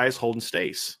third guy is Holden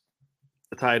Stace,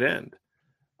 the tight end.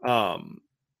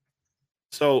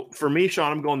 So for me,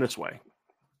 Sean, I'm going this way.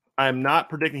 I'm not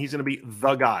predicting he's going to be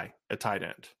the guy at tight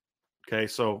end. Okay,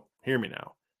 so hear me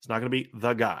now. It's not going to be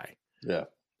the guy. Yeah.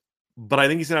 But I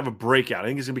think he's going to have a breakout. I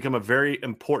think he's going to become a very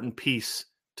important piece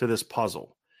to this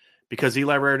puzzle because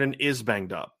Eli Raridon is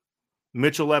banged up.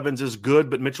 Mitchell Evans is good,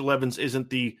 but Mitchell Evans isn't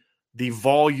the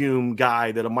volume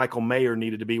guy that a Michael Mayer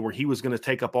needed to be, where he was going to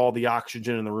take up all the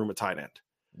oxygen in the room at tight end,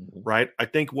 right? I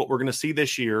think what we're going to see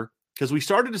this year, because we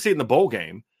started to see it in the bowl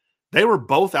game, They were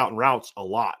both out in routes a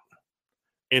lot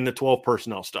in the 12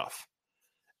 personnel stuff.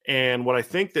 And what I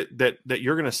think that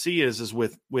you're going to see is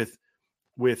with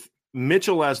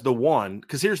Mitchell as the one,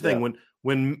 because here's the thing,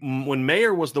 when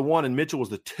Mayer was the one and Mitchell was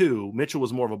the two, Mitchell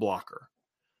was more of a blocker.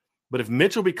 But if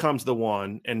Mitchell becomes the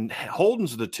one and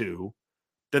Holden's the two,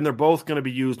 then they're both going to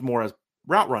be used more as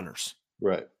route runners.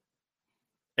 Right.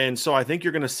 And so I think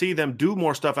you're going to see them do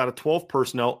more stuff out of 12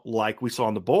 personnel like we saw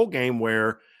in the bowl game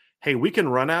where, hey, we can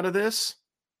run out of this,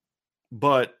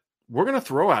 but we're going to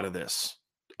throw out of this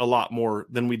a lot more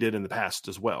than we did in the past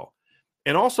as well.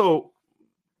 And also,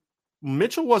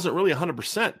 Mitchell wasn't really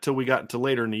 100% till we got into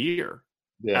later in the year,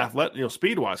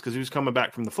 speed-wise, because he was coming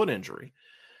back from the foot injury.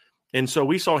 And so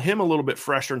we saw him a little bit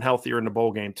fresher and healthier in the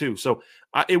bowl game too. So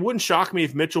it wouldn't shock me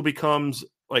if Mitchell becomes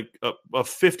like a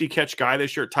 50-catch guy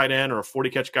this year at tight end or a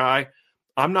 40-catch guy.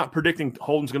 I'm not predicting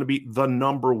Holden's going to be the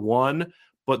number one,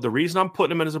 but the reason I'm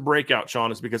putting him in as a breakout,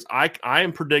 Sean, is because I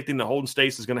am predicting that Holden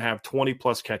Stace is going to have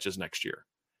 20-plus catches next year.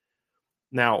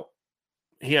 Now,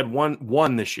 he had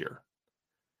one this year.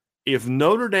 If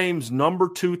Notre Dame's number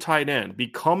 2 tight end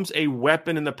becomes a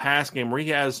weapon in the pass game where he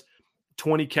has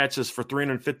 20 catches for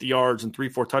 350 yards and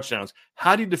 3-4 touchdowns,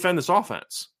 how do you defend this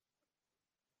offense?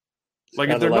 Like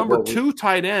if their number 2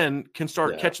 tight end can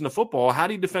start catching the football, how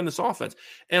do you defend this offense?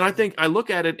 And I think I look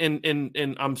at it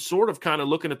and I'm sort of kind of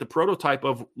looking at the prototype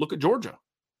of look at Georgia.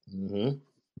 Mm-hmm.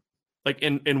 Like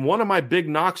in one of my big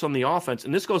knocks on the offense,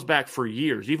 and this goes back for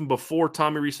years, even before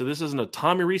Tommy Rees. So this isn't a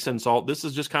Tommy Rees insult. This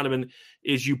is just kind of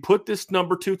is you put this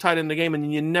number 2 tight end in the game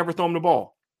and you never throw him the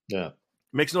ball. Yeah. It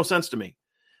makes no sense to me.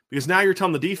 Because now you're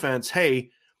telling the defense,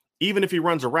 hey, even if he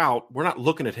runs a route, we're not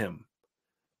looking at him.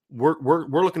 We're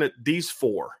looking at these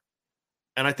 4.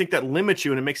 And I think that limits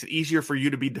you and it makes it easier for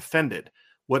you to be defended.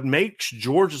 What makes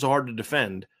Georgia so hard to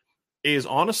defend is,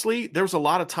 honestly, there was a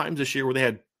lot of times this year where they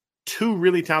had 2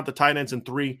 really talented tight ends and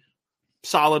 3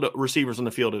 solid receivers on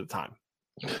the field at a time.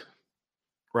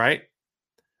 Right?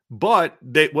 But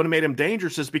what made them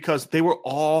dangerous is because they were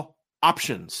all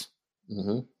options.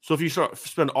 Mm-hmm. So if you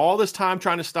spend all this time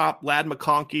trying to stop Ladd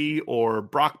McConkey or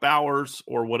Brock Bowers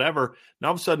or whatever, now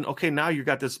all of a sudden, okay, now you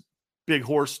got this big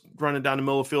horse running down the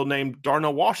middle of the field named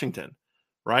Darnell Washington,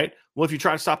 right? Well, if you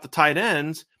try to stop the tight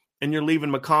ends and you're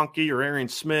leaving McConkey or Arian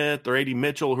Smith or A.D.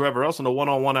 Mitchell or whoever else on the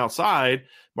one-on-one outside,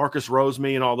 Marcus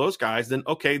Roseme and all those guys, then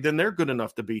okay, then they're good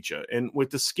enough to beat you. And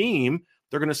with the scheme,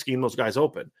 they're going to scheme those guys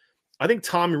open. I think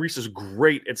Tommy Rees is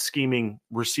great at scheming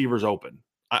receivers open.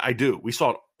 I do. We saw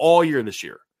it all year this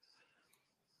year.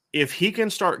 If he can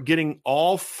start getting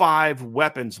all 5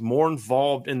 weapons more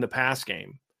involved in the pass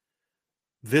game,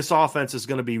 this offense is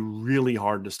going to be really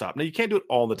hard to stop. Now, you can't do it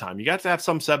all the time. You got to have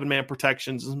some 7-man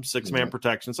protections and some 6-man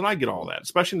protections, and I get all that,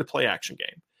 especially in the play action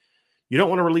game. You don't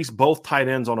want to release both tight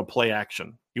ends on a play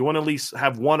action. You want to at least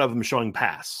have one of them showing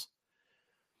pass.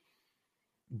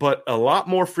 But a lot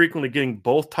more frequently getting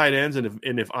both tight ends, and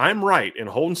if I'm right, and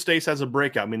Holden Stace has a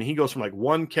breakout, I mean, he goes from like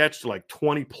 1 catch to like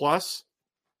 20+,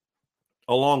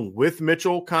 along with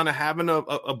Mitchell kind of having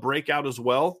a breakout as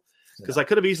well, because I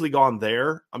could have easily gone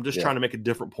there. I'm just trying to make a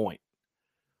different point.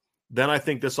 Then I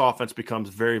think this offense becomes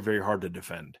very, very hard to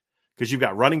defend because you've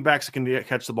got running backs that can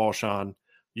catch the ball, Sean.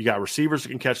 You got receivers that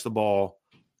can catch the ball,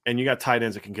 and you got tight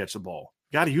ends that can catch the ball.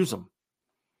 You got to use them.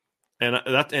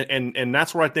 And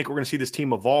that's where I think we're going to see this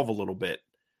team evolve a little bit,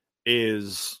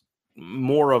 is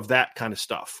more of that kind of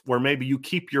stuff, where maybe you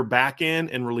keep your back in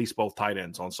and release both tight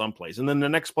ends on some plays. And then the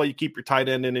next play, you keep your tight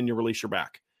end in and you release your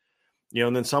back.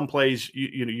 And then some plays,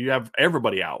 you have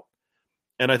everybody out.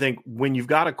 And I think when you've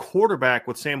got a quarterback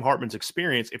with Sam Hartman's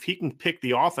experience, if he can pick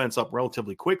the offense up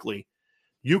relatively quickly,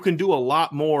 you can do a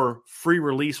lot more free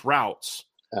release routes.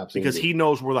 Absolutely. Because he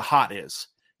knows where the hot is.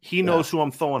 He knows who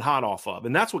I'm throwing hot off of.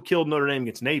 And that's what killed Notre Dame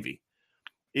against Navy,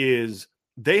 is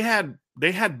they had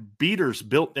beaters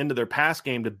built into their pass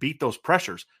game to beat those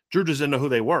pressures. Drew just didn't know who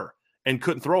they were and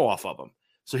couldn't throw off of them.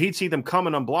 So he'd see them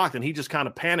coming unblocked, and he'd just kind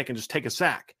of panic and just take a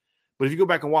sack. But if you go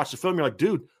back and watch the film, you're like,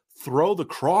 dude, throw the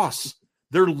cross.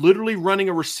 They're literally running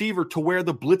a receiver to where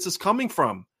the blitz is coming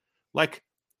from. Like,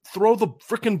 throw the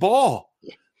freaking ball,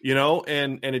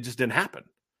 and it just didn't happen.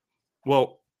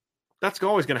 Well, that's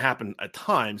always going to happen at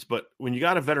times, but when you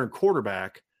got a veteran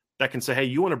quarterback that can say, hey,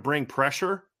 you want to bring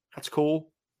pressure? That's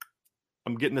cool.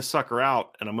 I'm getting this sucker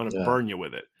out, and I'm going to burn you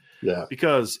with it. Yeah.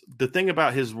 Because the thing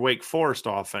about his Wake Forest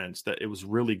offense, that it was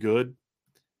really good.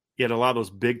 He had a lot of those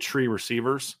big tree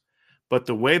receivers, but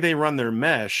the way they run their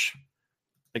mesh,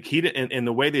 like he didn't, and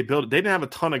the way they built it, they didn't have a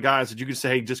ton of guys that you could say,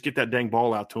 hey, just get that dang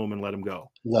ball out to him and let him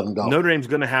go. Let him go. Notre Dame's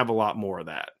going to have a lot more of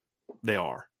that. They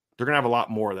are. They're going to have a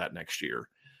lot more of that next year.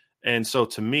 And so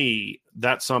to me,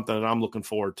 that's something that I'm looking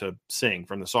forward to seeing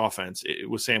from this offense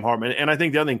with Sam Hartman. And I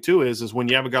think the other thing too is when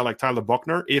you have a guy like Tyler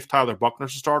Buchner, if Tyler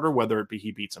Buchner's a starter, whether it be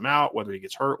he beats him out, whether he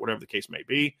gets hurt, whatever the case may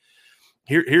be,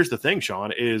 here's the thing,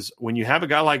 Sean, is when you have a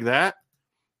guy like that,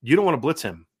 you don't want to blitz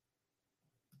him.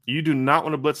 You do not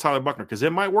want to blitz Tyler Buchner because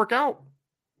it might work out.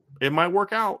 It might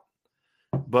work out.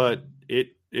 But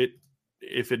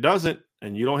if it doesn't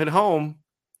and you don't hit home,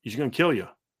 he's going to kill you.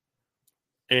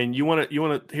 And you want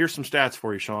to here's some stats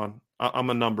for you, Sean. I'm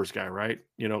a numbers guy, right?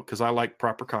 Because I like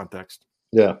proper context.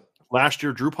 Yeah. Last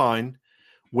year, Drew Pine,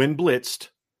 when blitzed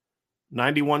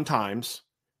 91 times,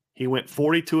 he went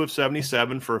 42 of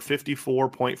 77 for a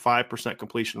 54.5%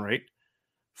 completion rate,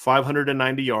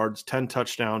 590 yards, 10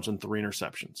 touchdowns, and 3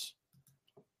 interceptions.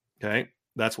 Okay,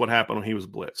 that's what happened when he was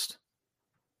blitzed.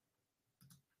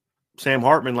 Sam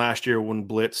Hartman last year when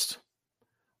blitzed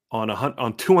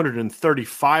on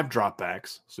 235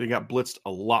 dropbacks, so he got blitzed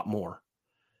a lot more.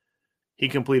 He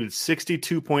completed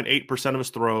 62.8% of his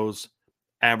throws,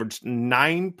 averaged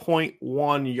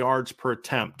 9.1 yards per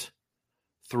attempt,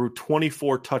 threw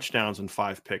 24 touchdowns and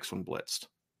 5 picks when blitzed.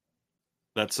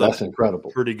 That's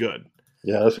incredible. Pretty good.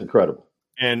 Yeah, that's incredible.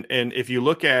 And if you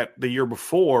look at the year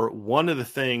before, one of the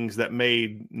things that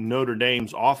made Notre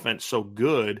Dame's offense so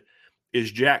good is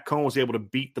Jack Coan was able to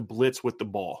beat the blitz with the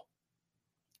ball,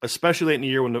 especially late in the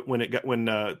year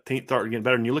when teams started getting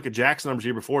better. And you look at Jack's numbers the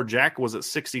year before, Jack was at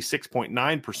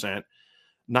 66.9%,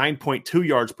 9.2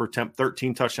 yards per attempt,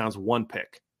 13 touchdowns, 1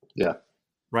 pick. Yeah.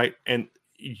 Right. And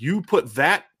you put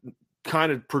that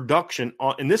kind of production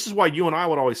on, and this is why you and I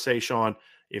would always say, Sean,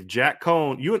 if Jack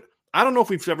Coan, I don't know if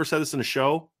we've ever said this in a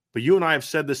show, but you and I have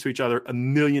said this to each other a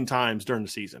million times during the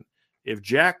season. If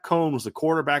Jack Coan was the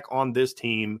quarterback on this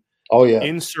team,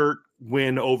 insert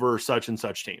win over such and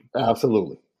such team.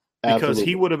 Absolutely. Because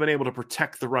he would have been able to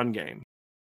protect the run game.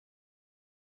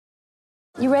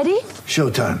 You ready?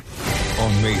 Showtime.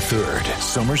 On May 3rd,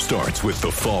 summer starts with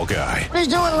The Fall Guy. Let's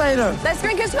do it later. Let's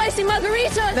drink a spicy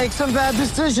margarita. Make some bad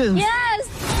decisions. Yes.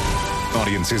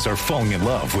 Audiences are falling in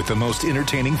love with the most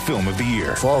entertaining film of the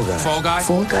year. Fall Guy. Fall Guy?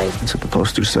 Fall Guy. That's what the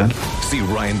poster said. See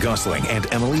Ryan Gosling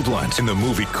and Emily Blunt in the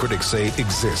movie critics say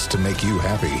exists to make you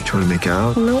happy. Trying to make it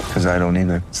out? Nope. Because I don't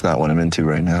either. It's not what I'm into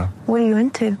right now. What are you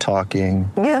into?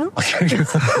 Talking. Yeah.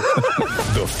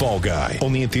 The Fall Guy.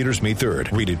 Only in theaters May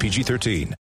 3rd. Rated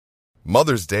PG-13.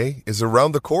 Mother's Day is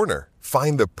around the corner.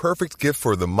 Find the perfect gift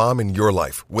for the mom in your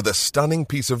life with a stunning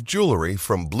piece of jewelry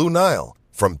from Blue Nile.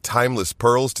 From timeless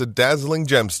pearls to dazzling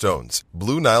gemstones,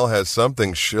 Blue Nile has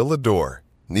something she'll adore.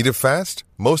 Need it fast?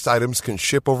 Most items can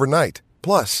ship overnight.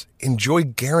 Plus, enjoy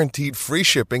guaranteed free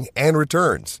shipping and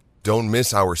returns. Don't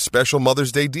miss our special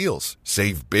Mother's Day deals.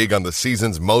 Save big on the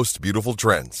season's most beautiful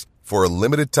trends. For a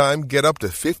limited time, get up to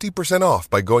 50% off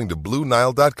by going to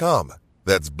BlueNile.com.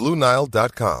 That's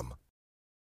BlueNile.com.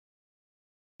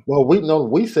 Well,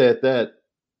 we said that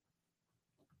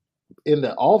in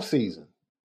the offseason.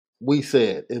 We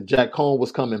said if Jack Coan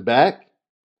was coming back,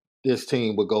 this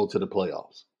team would go to the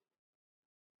playoffs.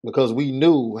 Because we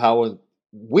knew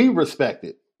we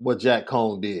respected what Jack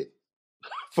Coan did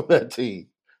for that team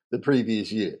the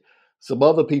previous year. Some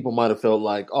other people might have felt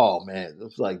like, oh, man,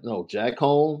 it's like, no, Jack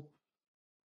Coan,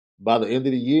 by the end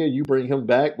of the year, you bring him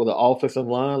back with an offensive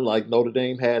line like Notre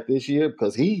Dame had this year,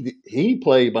 because he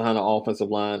played behind an offensive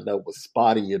line that was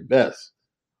spotty at best,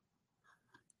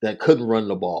 that couldn't run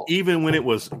the ball. Even when it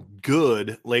was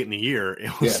good late in the year,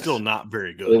 it was still not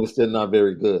very good. It was still not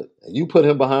very good. And you put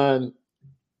him behind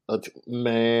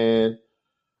man,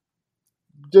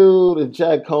 dude, if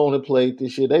Jack Coan had played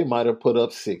this year, they might have put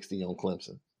up 60 on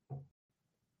Clemson.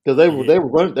 Because they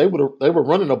were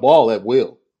running the ball at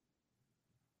will.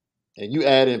 And you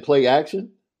add in play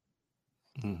action.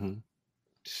 Mm-hmm.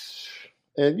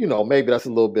 And, maybe that's a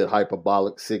little bit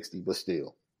hyperbolic, 60, but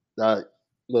still.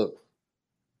 Look.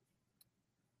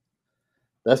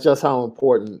 That's just how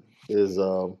important is.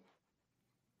 Well,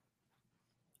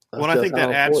 I think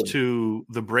that adds to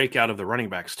the breakout of the running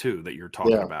backs too that you're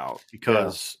talking about.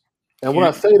 Because, and when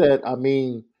I say that, I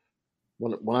mean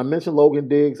when I mention Logan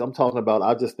Diggs, I'm talking about.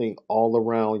 I just think all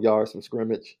around yards from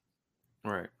scrimmage.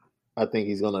 Right. I think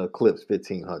he's going to eclipse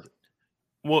 1,500.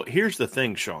 Well, here's the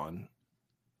thing, Sean.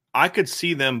 I could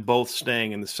see them both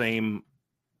staying in the same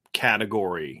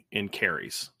category in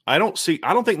carries. I don't think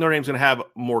Notre Dame's going to have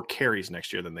more carries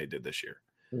next year than they did this year.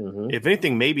 Mm-hmm. If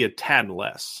anything, maybe a tad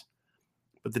less.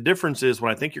 But the difference is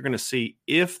what I think you're going to see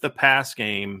if the pass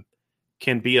game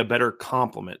can be a better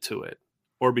complement to it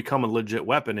or become a legit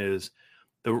weapon is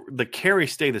the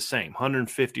carries stay the same,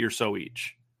 150 or so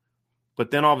each.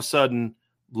 But then all of a sudden,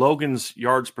 Logan's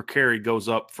yards per carry goes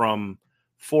up from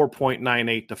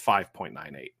 4.98 to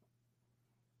 5.98.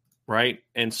 right?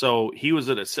 And so he was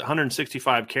at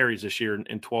 165 carries this year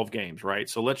in 12 games, right?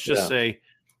 So let's just say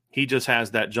he just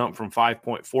has that jump from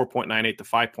 4.98 to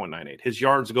 5.98. His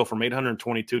yards go from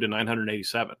 822 to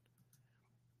 987.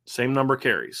 Same number of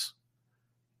carries.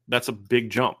 That's a big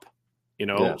jump, you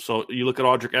know? Yeah. So you look at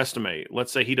Audric Estime.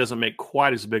 Let's say he doesn't make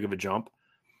quite as big of a jump,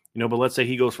 you know, but let's say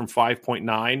he goes from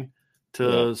 5.9 to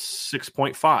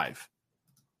 6.5.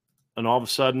 And all of a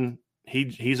sudden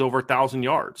he's over 1,000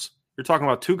 yards. You're talking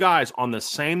about two guys on the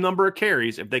same number of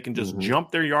carries. If they can just jump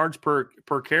their yards per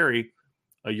carry,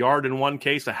 a yard in one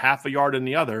case, a half a yard in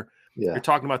the other, you're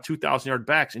talking about 2,000-yard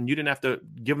backs, and you didn't have to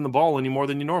give them the ball any more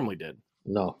than you normally did.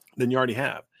 No. Than you already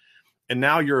have. And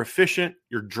now you're efficient,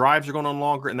 your drives are going on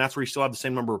longer, and that's where you still have the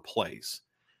same number of plays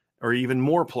or even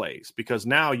more plays because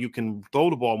now you can throw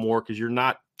the ball more because you're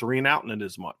not 3-and-outing it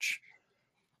as much.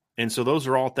 And so those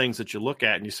are all things that you look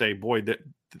at and you say, boy,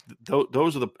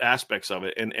 those are the aspects of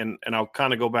it. And I'll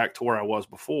kind of go back to where I was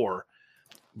before,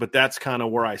 but that's kind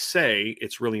of where I say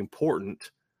it's really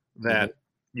important that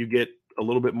you get a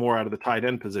little bit more out of the tight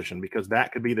end position because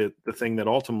that could be the thing that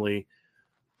ultimately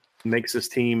makes this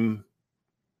team,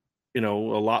 you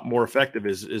know, a lot more effective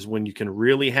is when you can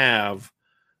really have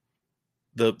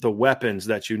the weapons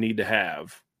that you need to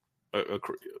have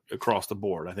across the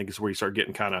board. I think it's where you start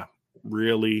getting kind of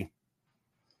really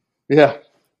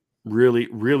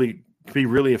be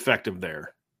really effective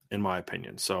there, in my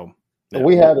opinion. So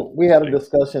we had a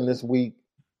discussion this week.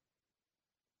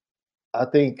 I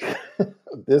think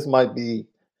this might be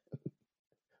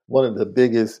one of the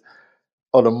biggest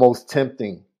or the most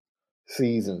tempting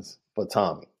seasons for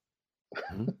Tommy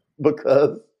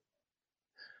because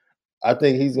I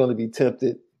think he's going to be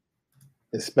tempted,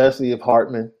 especially if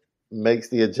Hartman makes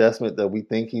the adjustment that we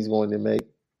think he's going to make.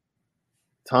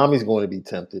 Tommy's going to be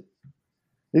tempted.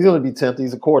 He's going to be tempted.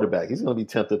 He's a quarterback. He's going to be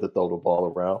tempted to throw the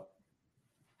ball around.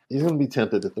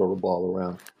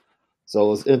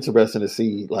 So it's interesting to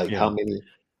see how many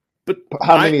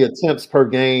attempts per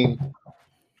game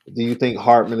do you think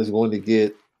Hartman is going to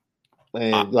get?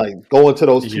 And going to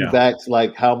those two backs,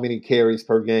 how many carries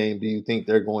per game do you think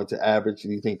they're going to average? Do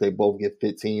you think they both get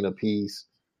 15 apiece?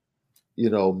 You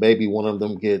know, maybe one of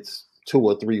them gets 2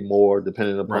 or 3 more,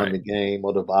 depending upon the game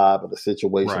or the vibe or the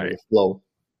situation or the flow.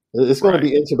 It's going to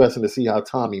be interesting to see how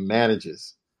Tommy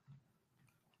manages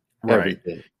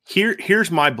everything. Here's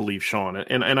my belief, Sean,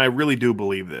 and I really do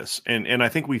believe this, and I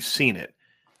think we've seen it.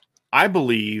 I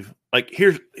believe,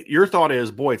 here's your thought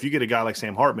is, boy, if you get a guy like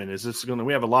Sam Hartman, is this going to?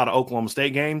 We have a lot of Oklahoma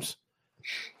State games.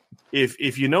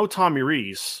 If you know Tommy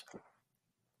Rees,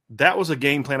 that was a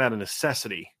game plan out of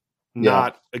necessity,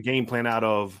 not a game plan out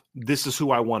of this is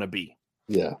who I want to be.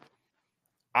 Yeah,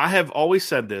 I have always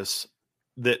said this,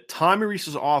 that Tommy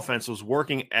Rees's offense was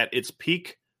working at its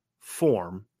peak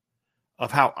form of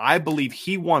how I believe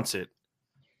he wants it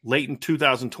late in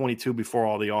 2022 before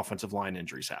all the offensive line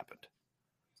injuries happened.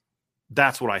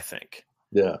 That's what I think.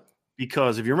 Yeah.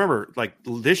 Because if you remember,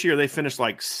 this year they finished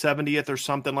 70th or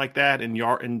something like that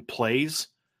in plays.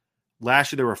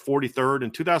 Last year they were 43rd. In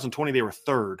 2020 they were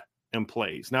 3rd in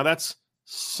plays. Now that's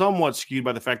somewhat skewed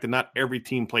by the fact that not every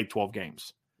team played 12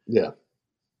 games. Yeah.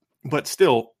 But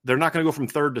still, they're not going to go from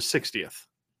 3rd to 60th.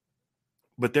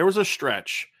 But there was a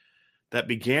stretch that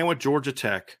began with Georgia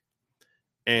Tech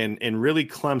and really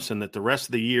Clemson that the rest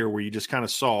of the year where you just kind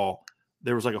of saw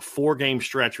there was a 4-game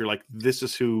stretch where this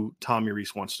is who Tommy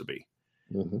Rees wants to be.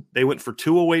 Mm-hmm. They went for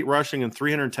 208 rushing and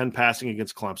 310 passing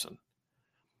against Clemson.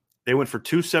 They went for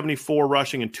 274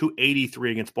 rushing and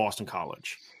 283 against Boston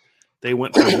College. They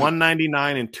went for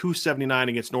 199 and 279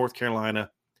 against North Carolina,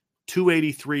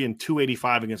 283 and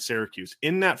 285 against Syracuse.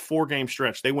 In that 4-game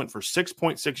stretch, they went for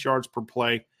 6.6 yards per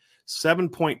play,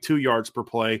 7.2 yards per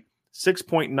play,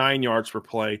 6.9 yards per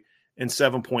play, and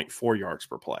 7.4 yards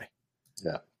per play.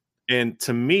 Yeah. And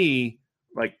to me,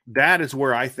 that is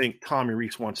where I think Tommy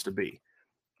Rees wants to be.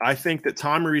 I think that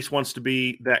Tommy Rees wants to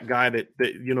be that guy that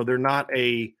they're not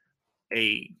a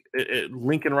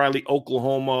Lincoln Riley,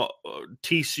 Oklahoma,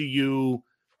 TCU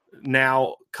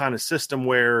now kind of system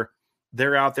where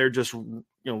they're out there just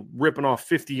ripping off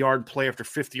 50-yard play after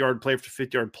 50-yard play after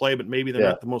 50-yard play, but maybe they're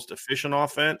not the most efficient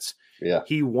offense. Yeah.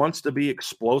 He wants to be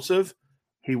explosive.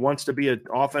 He wants to be an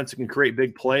offense that can create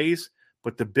big plays.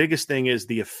 But the biggest thing is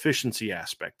the efficiency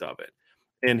aspect of it.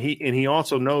 And he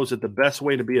also knows that the best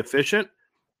way to be efficient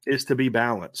is to be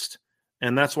balanced.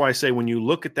 And that's why I say when you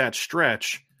look at that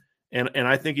stretch, and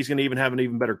I think he's going to even have an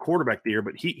even better quarterback the year,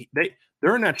 but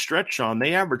they're in that stretch, Sean,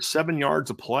 they average 7 yards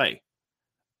a play.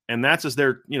 And that's as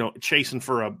they're, chasing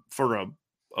for a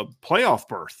playoff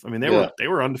berth. I mean, they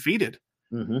were undefeated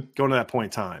going to that point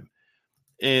in time.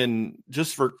 And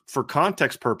just for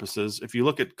context purposes, if you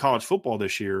look at college football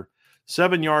this year,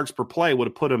 7 yards per play would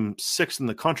have put them 6th in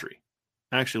the country.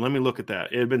 Actually, let me look at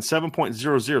that. It had been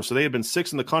 7.00, so they had been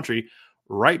 6th in the country,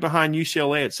 right behind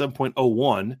UCLA at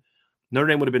 7.01. Notre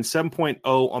Dame would have been 7.0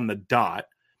 on the dot.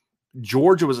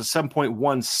 Georgia was a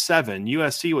 7.17.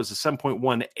 USC was a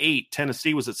 7.18.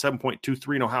 Tennessee was at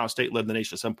 7.23, and Ohio State led the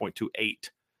nation at 7.28.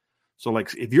 So,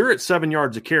 like, if you're at 7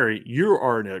 yards a carry, you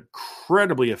are an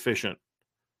incredibly efficient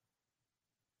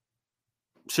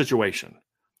situation.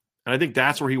 And I think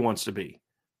that's where he wants to be,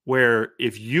 where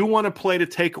if you want to play to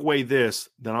take away this,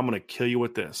 then I'm going to kill you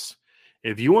with this.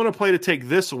 If you want to play to take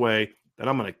this away, then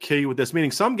I'm going to kill you with this.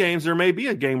 Meaning some games, there may be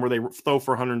a game where they throw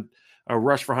for 100,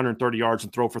 rush for 130 yards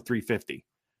and throw for 350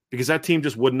 because that team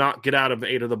just would not get out of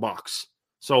 8 of the box.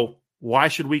 So why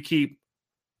should we try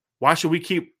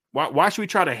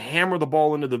to hammer the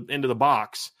ball into the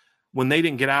box when they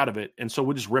didn't get out of it? And so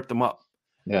we just rip them up.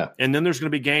 Yeah. And then there's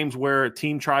going to be games where a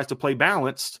team tries to play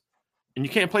balanced, and you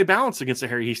can't play balanced against the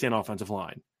Harry Hiestand offensive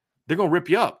line. They're going to rip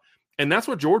you up. And that's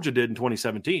what Georgia did in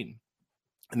 2017.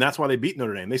 And that's why they beat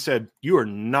Notre Dame. They said, you are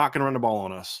not going to run the ball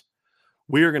on us.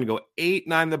 We are going to go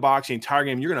 8-9 in the box the entire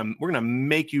game. We're going to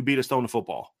make you beat us throwing the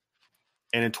football.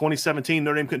 And in 2017,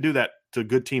 Notre Dame couldn't do that to a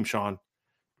good team, Sean.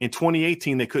 In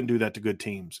 2018, they couldn't do that to good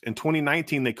teams. In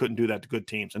 2019, they couldn't do that to good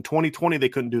teams. In 2020, they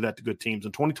couldn't do that to good teams.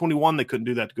 In 2021, they couldn't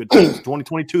do that to good teams. In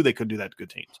 2022, they couldn't do that to good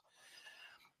teams.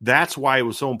 That's why it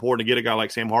was so important to get a guy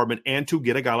like Sam Hartman and to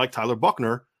get a guy like Tyler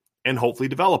Buchner and hopefully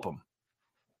develop him.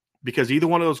 Because either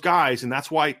one of those guys, and that's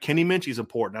why Kenny Minchie is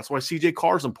important. That's why CJ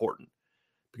Carr is important.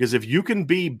 Because if you can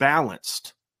be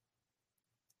balanced,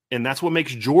 and that's what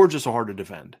makes Georgia so hard to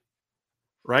defend,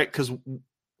 right? Because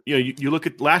you look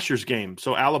at last year's game.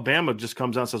 So Alabama just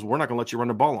comes out and says, we're not going to let you run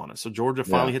the ball on us. So Georgia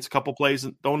finally hits a couple plays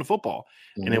and throwing the football.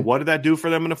 Mm-hmm. And then what did that do for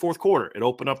them in the fourth quarter? It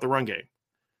opened up the run game,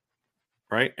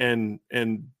 right? And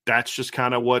that's just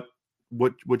kind of what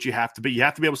you have to be. You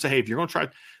have to be able to say, hey, if you're going to try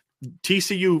 –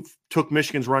 TCU took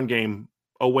Michigan's run game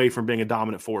away from being a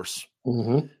dominant force.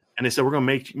 Mm-hmm. And they said, we're going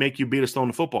to make you beat us throwing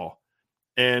the football.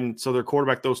 And so their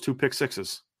quarterback throws 2 pick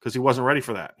sixes because he wasn't ready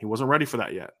for that. He wasn't ready for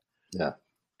that yet. Yeah.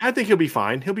 I think he'll be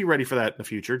fine. He'll be ready for that in the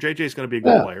future. JJ's going to be a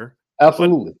good player.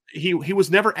 Absolutely. But he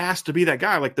was never asked to be that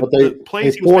guy. Like the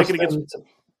plays he was making against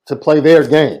to play their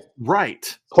game.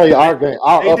 Right. Play our game,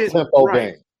 our up-tempo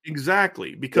game.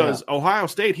 Exactly. Because Ohio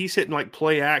State, he's hitting like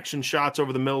play action shots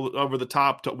over the middle, over the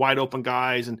top to wide open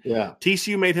guys. And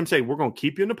TCU made him say, we're going to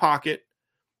keep you in the pocket.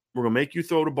 We're going to make you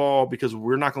throw the ball because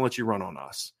we're not going to let you run on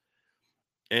us.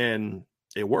 And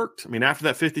it worked. I mean, after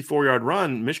that 54-yard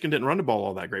run, Michigan didn't run the ball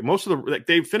all that great. Most of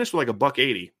they finished with like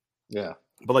 $180. Yeah.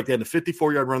 But like they had a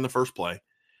 54-yard run the first play.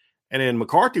 And then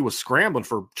McCarthy was scrambling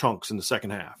for chunks in the second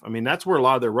half. I mean, that's where a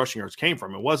lot of their rushing yards came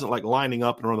from. It wasn't like lining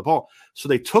up and running the ball. So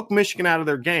they took Michigan out of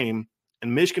their game,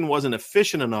 and Michigan wasn't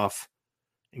efficient enough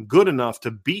and good enough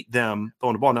to beat them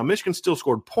throwing the ball. Now, Michigan still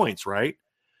scored points, right?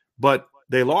 But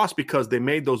they lost because they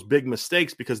made those big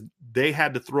mistakes because they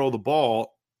had to throw the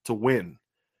ball to win,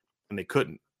 and they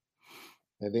couldn't.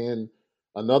 And then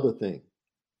another thing,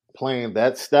 playing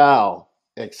that style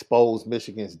exposed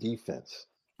Michigan's defense.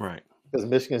 Right. Because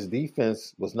Michigan's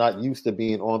defense was not used to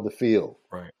being on the field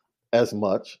as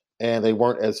much, and they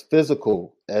weren't as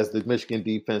physical as the Michigan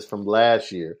defense from last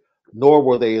year, nor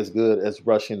were they as good as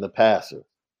rushing the passer,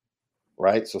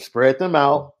 right? So spread them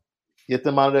out, get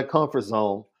them out of their comfort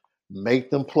zone, make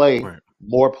them play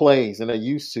more plays than they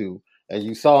used to. And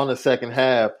you saw in the second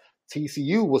half,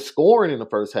 TCU was scoring in the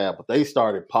first half, but they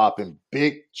started popping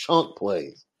big chunk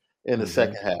plays in the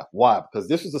second half. Why? Because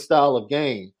this was a style of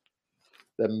game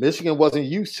that Michigan wasn't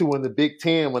used to in the Big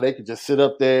Ten, when they could just sit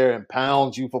up there and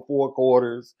pound you for 4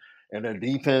 quarters, and their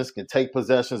defense can take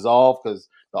possessions off because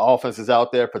the offense is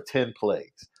out there for 10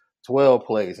 plays, 12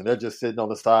 plays, and they're just sitting on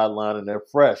the sideline and they're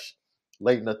fresh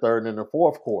late in the third and the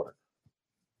fourth quarter.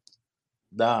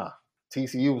 Nah,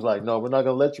 TCU was like, no, we're not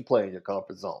going to let you play in your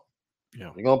comfort zone. Yeah.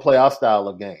 You're going to play our style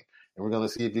of game, and we're going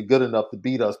to see if you're good enough to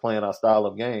beat us playing our style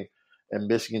of game. And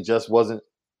Michigan just wasn't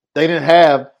 – they didn't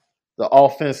have the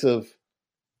offensive –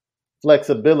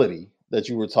 flexibility that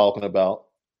you were talking about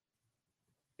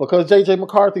because J.J.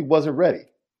 McCarthy wasn't ready.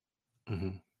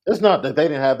 Mm-hmm. It's not that they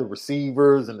didn't have the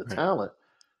receivers and the talent.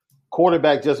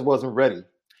 Quarterback just wasn't ready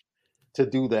to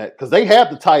do that because they have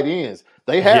the tight ends.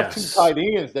 They have 2 tight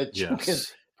ends that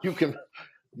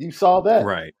you saw that.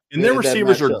 Right. And their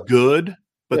receivers are good,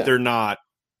 but they're not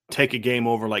take a game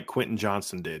over like Quentin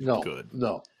Johnson did. No. Good.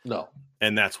 No.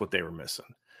 And that's what they were missing.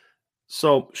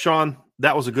 So, Sean,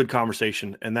 that was a good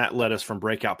conversation, and that led us from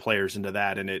breakout players into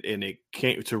that, and it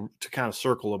came to kind of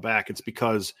circle it back. It's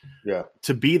because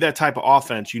to be that type of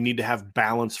offense, you need to have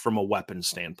balance from a weapon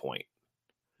standpoint.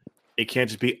 It can't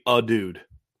just be a dude.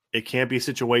 It can't be a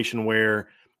situation where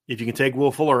if you can take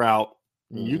Will Fuller out,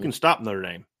 you can stop Notre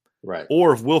Dame. Right.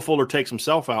 Or if Will Fuller takes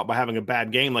himself out by having a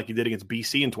bad game like he did against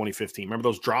BC in 2015. Remember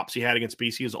those drops he had against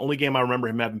BC? It was the only game I remember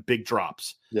him having big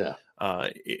drops. Yeah.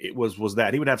 It was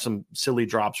that. He would have some silly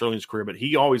drops early in his career, but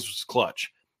he always was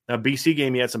clutch. Now, BC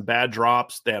game, he had some bad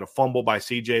drops. They had a fumble by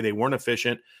CJ. They weren't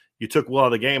efficient. You took Will out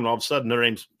of the game, and all of a sudden Notre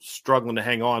Dame's struggling to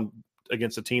hang on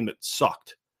against a team that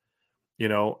sucked.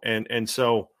 And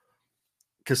so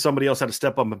because somebody else had to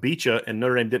step up and beat you, and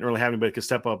Notre Dame didn't really have anybody that could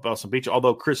step up else and beat you.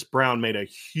 Although Chris Brown made a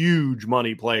huge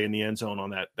money play in the end zone on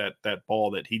that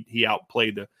ball that he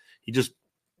outplayed just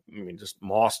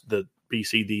mossed the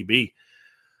BC DB.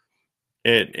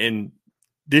 And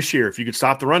this year, if you could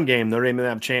stop the run game, Notre Dame didn't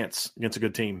have a chance against a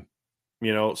good team.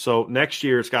 So next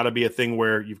year it's got to be a thing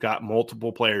where you've got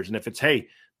multiple players, and if it's they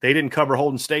didn't cover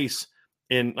Holden Stace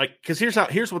in because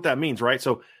here's what that means, right?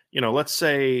 So let's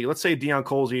say Deion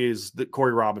Colzie is the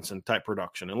Corey Robinson type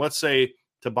production. And let's say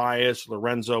Tobias,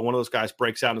 Lorenzo, one of those guys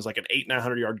breaks out and is like an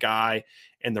 800-900-yard guy,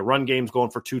 and the run game's going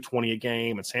for 220 a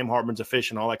game, and Sam Hartman's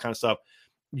efficient, all that kind of stuff.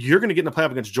 You're going to get in the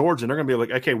playoff against Georgia, and they're going to be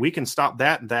like, okay, we can stop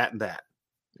that and that and that.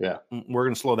 Yeah. We're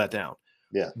going to slow that down.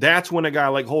 Yeah. That's when a guy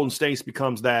like Holden Stace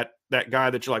becomes that guy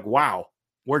that you're like, wow,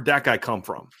 where'd that guy come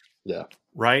from? Yeah.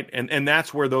 Right? And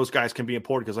that's where those guys can be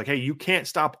important because, hey, you can't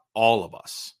stop all of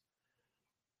us.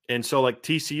 And so,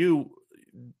 TCU,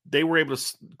 they were able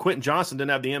to – Quentin Johnson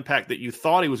didn't have the impact that you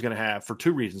thought he was going to have for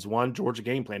two reasons. One, Georgia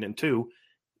game plan, and two,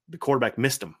 the quarterback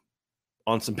missed him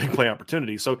on some big play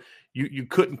opportunities. So you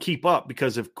couldn't keep up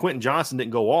because if Quentin Johnson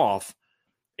didn't go off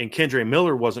and Kendre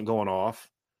Miller wasn't going off,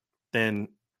 then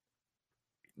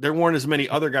there weren't as many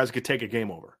other guys who could take a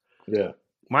game over. Yeah.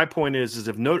 My point is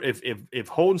if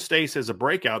Holden Stace has a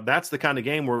breakout, that's the kind of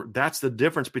game where that's the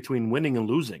difference between winning and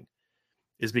losing.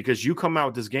 Is because you come out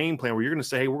with this game plan where you're going to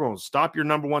say, hey, we're going to stop your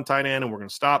number one tight end and we're going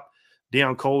to stop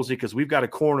Deion Colzie because we've got a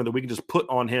corner that we can just put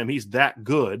on him. He's that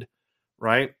good,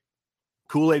 right?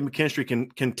 Kool-Aid McKinstry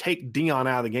can take Deion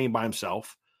out of the game by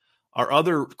himself. Our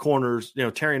other corners,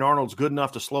 Terry Arnold's good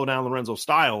enough to slow down Lorenzo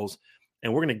Styles,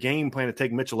 and we're going to game plan to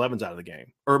take Mitchell Evans out of the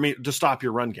game. Or, to stop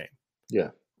your run game. Yeah.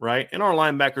 Right? And our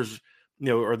linebackers,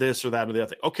 are this or that or the other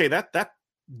thing. Okay, that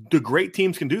the great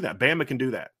teams can do that. Bama can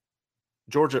do that.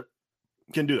 Georgia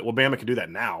can do that. Well, Bama can do that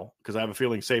now because I have a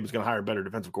feeling Saban's going to hire a better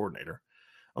defensive coordinator.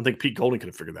 I don't think Pete Golding could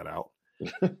have figured that out,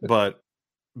 but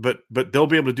they'll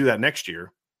be able to do that next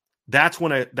year. That's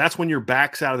when your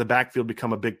backs out of the backfield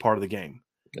become a big part of the game.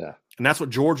 Yeah, and that's what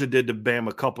Georgia did to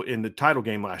Bama in the title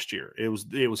game last year. It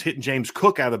was hitting James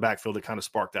Cook out of the backfield that kind of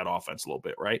sparked that offense a little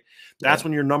bit, right? That's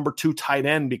when your number 2 tight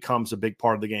end becomes a big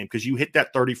part of the game because you hit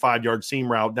that 35-yard seam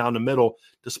route down the middle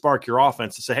to spark your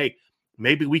offense to say, hey,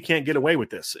 maybe we can't get away with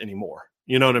this anymore.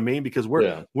 You know what I mean? Because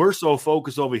we're so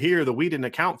focused over here that we didn't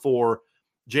account for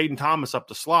Jaden Thomas up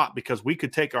the slot because we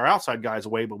could take our outside guys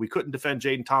away, but we couldn't defend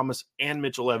Jaden Thomas and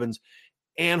Mitchell Evans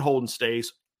and Holden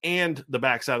Stace and the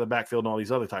backside of the backfield and all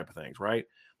these other type of things, right?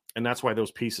 And that's why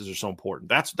those pieces are so important.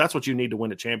 That's what you need to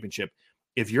win a championship.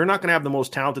 If you're not going to have the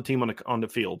most talented team on the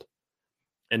field,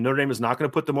 and Notre Dame is not going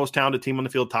to put the most talented team on the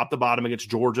field top to bottom against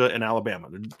Georgia and Alabama,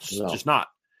 they're just not.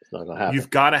 Not gonna happen. You've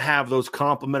got to have those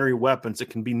complementary weapons that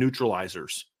can be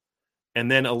neutralizers and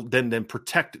then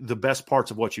protect the best parts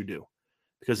of what you do.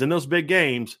 Because in those big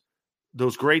games,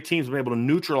 those great teams have been able to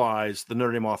neutralize the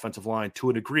Notre Dame offensive line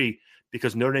to a degree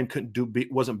because Notre Dame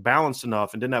wasn't balanced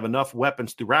enough and didn't have enough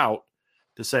weapons throughout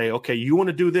to say, okay, you want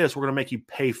to do this, we're going to make you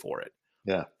pay for it.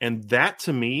 Yeah. And that,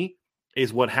 to me,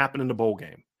 is what happened in the bowl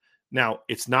game. Now,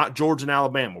 it's not Georgia and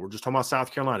Alabama. We're just talking about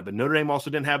South Carolina. But Notre Dame also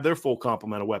didn't have their full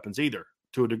complement of weapons either.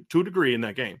 To a degree in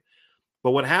that game.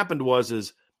 But what happened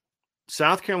was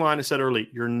South Carolina said early,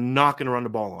 you're not going to run the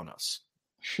ball on us.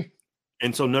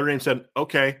 And so Notre Dame said,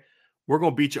 okay, we're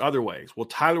going to beat you other ways. Well,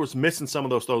 Tyler was missing some of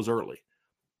those throws early.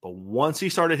 But once he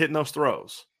started hitting those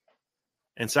throws,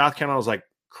 and South Carolina was like,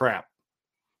 crap.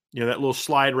 That little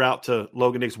slide route to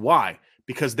Logan Diggs. Why?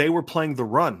 Because they were playing the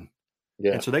run.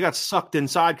 Yeah. And so they got sucked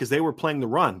inside because they were playing the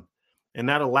run. And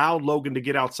that allowed Logan to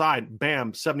get outside.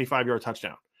 Bam, 75-yard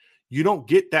touchdown. You don't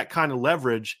get that kind of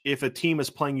leverage if a team is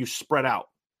playing you spread out.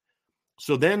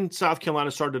 So then South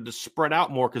Carolina started to spread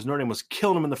out more because Notre Dame was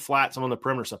killing them in the flats and on the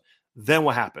perimeter stuff. Then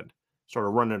what happened? Started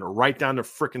running it right down their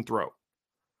freaking throat.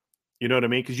 You know what I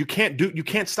mean? Because you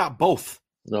can't stop both.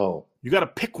 No. You got to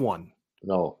pick one.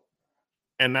 No.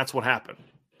 And that's what happened.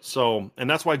 So, and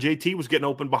that's why JT was getting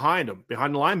open behind him,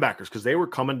 behind the linebackers, because they were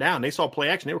coming down. They saw play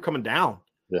action. They were coming down.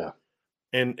 Yeah.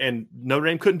 And Notre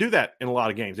Dame couldn't do that in a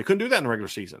lot of games. They couldn't do that in the regular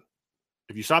season.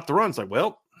 If you stop the run, it's like,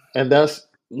 well. And that's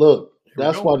why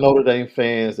Notre Dame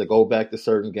fans that go back to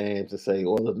certain games and say,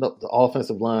 well, the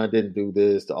offensive line didn't do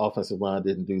this. The offensive line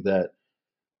didn't do that.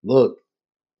 Look,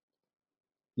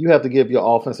 you have to give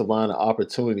your offensive line an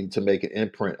opportunity to make an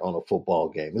imprint on a football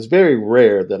game. It's very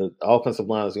rare that an offensive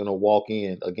line is going to walk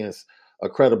in against a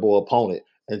credible opponent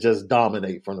and just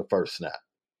dominate from the first snap.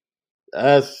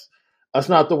 That's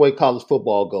not the way college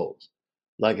football goes.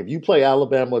 Like if you play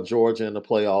Alabama, Georgia in the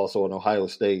playoffs or in Ohio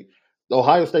State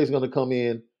is going to come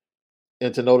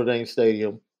into Notre Dame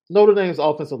Stadium. Notre Dame's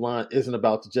offensive line isn't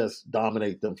about to just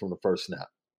dominate them from the first snap.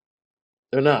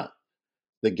 They're not.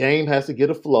 The game has to get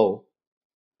a flow,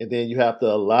 and then you have to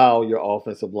allow your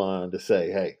offensive line to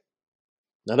say, hey.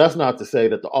 Now that's not to say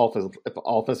that the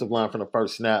offensive line from the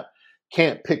first snap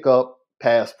can't pick up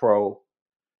pass pro,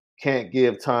 can't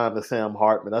give time to Sam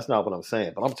Hartman. That's not what I'm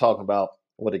saying. But I'm talking about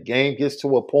when the game gets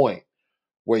to a point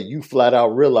where you flat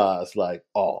out realize, like,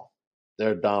 oh,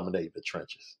 they're dominating the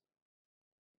trenches.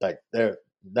 Like they're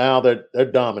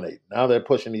dominating. Now they're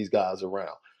pushing these guys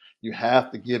around. You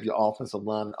have to give your offensive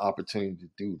line an opportunity to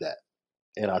do that.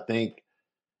 And I think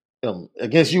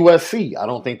against USC, I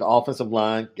don't think the offensive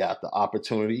line got the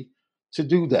opportunity to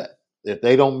do that. If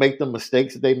they don't make the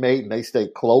mistakes that they made and they stay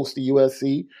close to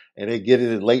USC and they get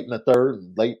it late in the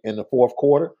third, late in the fourth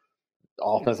quarter, the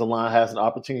offensive line has an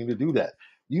opportunity to do that.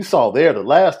 You saw there the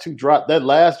last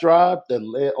drive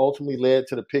that ultimately led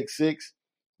to the pick six.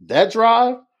 That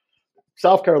drive,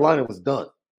 South Carolina was done.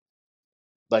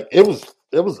 Like it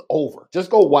was over.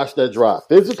 Just go watch that drive.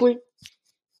 Physically,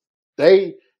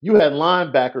 you had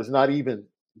linebackers not even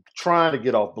trying to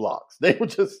get off blocks. They were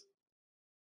just.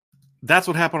 That's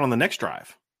what happened on the next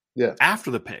drive. Yeah.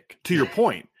 After the pick, to your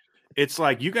point, it's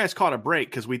like you guys caught a break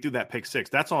because we threw that pick six.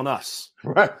 That's on us.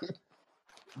 Right.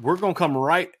 We're going to come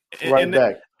right back. And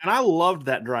I loved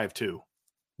that drive too,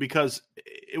 because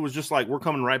it was just like, we're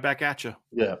coming right back at you.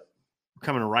 Yeah. We're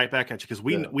coming right back at you because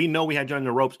we know we had you on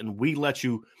the ropes and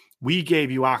we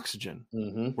gave you oxygen.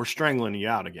 Mm-hmm. We're strangling you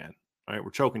out again. All right. We're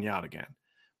choking you out again.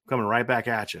 We're coming right back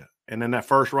at you. And then that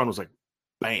first run was like,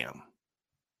 bam,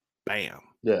 bam.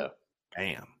 Yeah.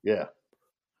 Bam. Yeah.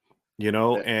 You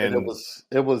know, and it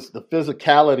was the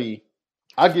physicality.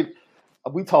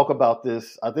 We talk about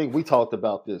this. I think we talked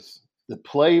about this. The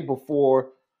play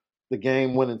before the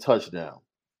game winning touchdown.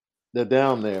 They're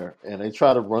down there and they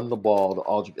try to run the ball to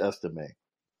Aldrich Estime.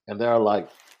 And there are like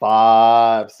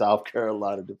 5 South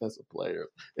Carolina defensive players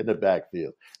in the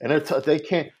backfield. And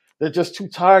they're just too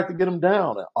tired to get them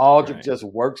down. And Aldrich just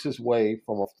works his way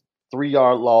from a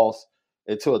 3-yard loss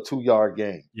into a 2-yard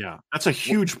gain. Yeah, that's a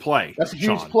huge play. That's a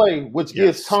huge play, which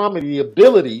gives Tommy the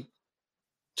ability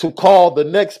to call the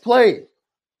next play,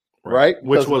 right?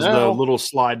 Which was the little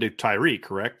slide to Tyree,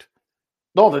 correct?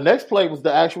 No, the next play was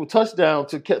the actual touchdown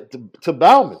to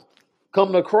Bauman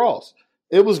coming across.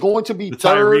 It was going to be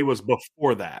Tyree was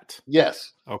before that.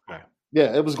 Yes. Okay.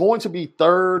 Yeah, it was going to be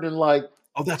third and like.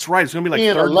 Oh, that's right. It's going to be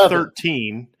like 3rd and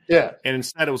 13. Yeah. And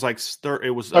instead it was like third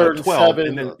and 12, 7,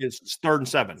 and then it's 3rd and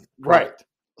 7. Right.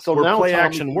 So where now play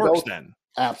action works then.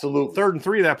 Absolutely. 3rd and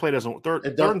 3, that play doesn't. Third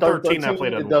and 13, that play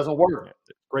doesn't work.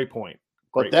 Great point.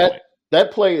 But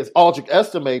that play is Aldrich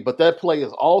Estime, but that play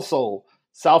is also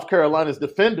South Carolina's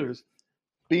defenders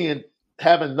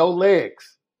having no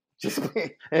legs,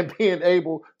 and being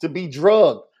able to be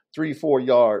drugged 3-4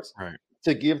 yards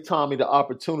to give Tommy the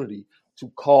opportunity to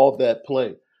call that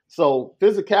play. So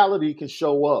physicality can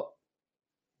show up.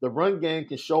 The run game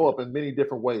can show up in many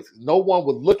different ways. No one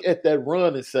would look at that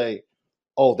run and say,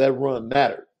 oh, that run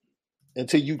mattered,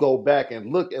 until you go back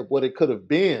and look at what it could have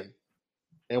been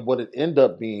and what it ended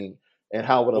up being and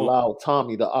how it allowed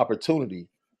Tommy the opportunity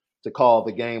to call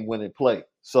the game-winning play.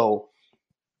 So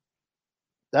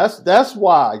that's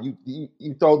why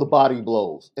you throw the body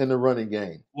blows in the running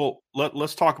game. Well,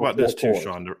 let's talk about this too,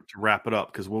 Sean, to wrap it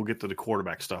up, because we'll get to the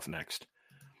quarterback stuff next.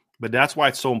 But that's why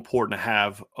it's so important to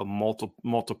have a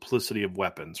multiplicity of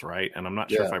weapons, right? And I'm not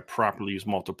sure if I properly use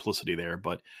multiplicity there,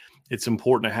 but it's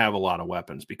important to have a lot of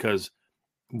weapons, because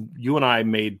you and I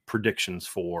made predictions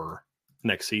for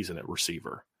next season at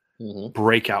receiver. Mm-hmm.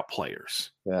 Breakout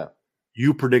players. Yeah.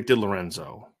 You predicted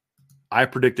Lorenzo. I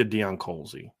predicted Deion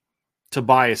Colsey.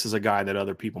 Tobias is a guy that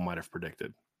other people might have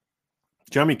predicted.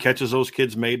 Do you know how many catches those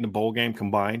kids made in the bowl game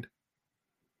combined?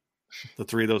 The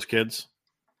 3 of those kids?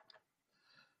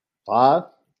 5?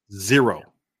 0.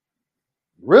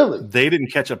 Really? They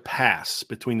didn't catch a pass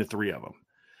between the 3 of them.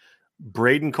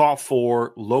 Braden caught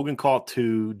 4, Logan caught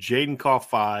 2, Jaden caught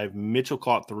 5, Mitchell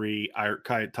caught 3,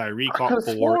 Tyree caught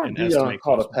 4, and Dion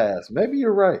caught a pass. Maybe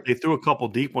you're right. They threw a couple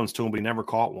deep ones to him, but he never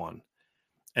caught one.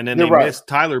 And then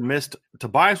Tyler missed.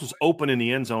 Tobias was open in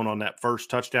the end zone on that first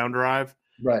touchdown drive.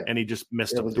 Right. And he just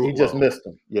missed him. He just missed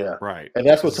him. Yeah. Right. And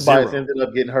that's what Tobias ended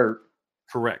up getting hurt.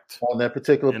 Correct. On that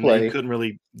particular and play. He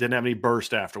didn't have any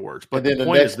burst afterwards. But then the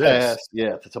point next is this.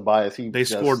 Pass, to Tobias. They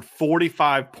scored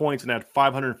 45 points and had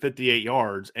 558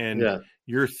 yards. And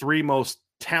your 3 most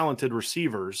talented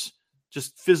receivers,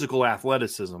 just physical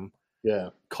athleticism,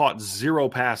 caught 0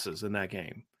 passes in that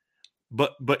game.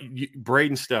 But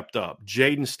Braden stepped up.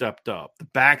 Jaden stepped up. The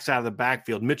backs out of the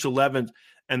backfield. Mitchell Levin.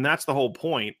 And that's the whole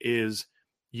point is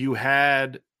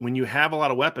when you have a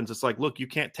lot of weapons, it's like, look, you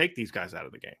can't take these guys out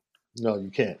of the game. No, you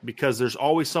can't. Because there's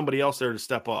always somebody else there to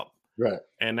step up. Right.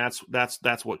 And that's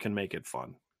what can make it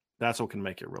fun. That's what can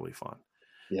make it really fun.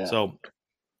 Yeah. So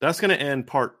that's going to end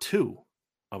part 2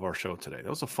 of our show today. That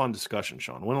was a fun discussion,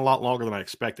 Sean. It went a lot longer than I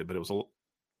expected, but it was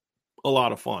a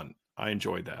lot of fun. I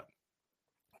enjoyed that.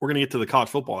 We're going to get to the college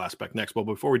football aspect next. But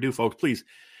before we do, folks, please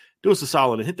do us a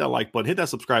solid and hit that like button, hit that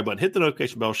subscribe button, hit the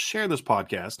notification bell, share this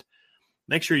podcast.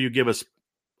 Make sure you give us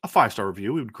a 5-star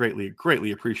review. We would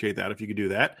greatly appreciate that if you could do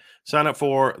that. Sign up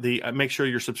for make sure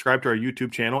you're subscribed to our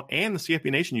YouTube channel and the CFB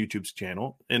Nation YouTube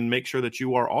channel, and make sure that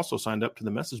you are also signed up to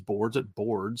the message boards at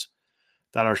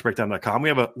boards.irishbreakdown.com. We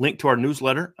have a link to our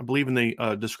newsletter, I believe, in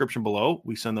the description below.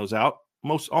 We send those out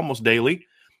almost daily.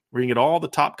 We're going to get all the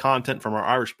top content from our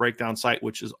Irish Breakdown site,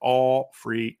 which is all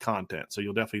free content. So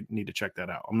you'll definitely need to check that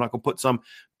out. I'm not going to put some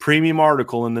premium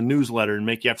article in the newsletter and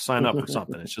make you have to sign up for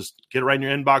something. It's just get it right in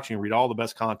your inbox. You can read all the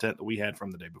best content that we had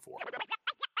from the day before.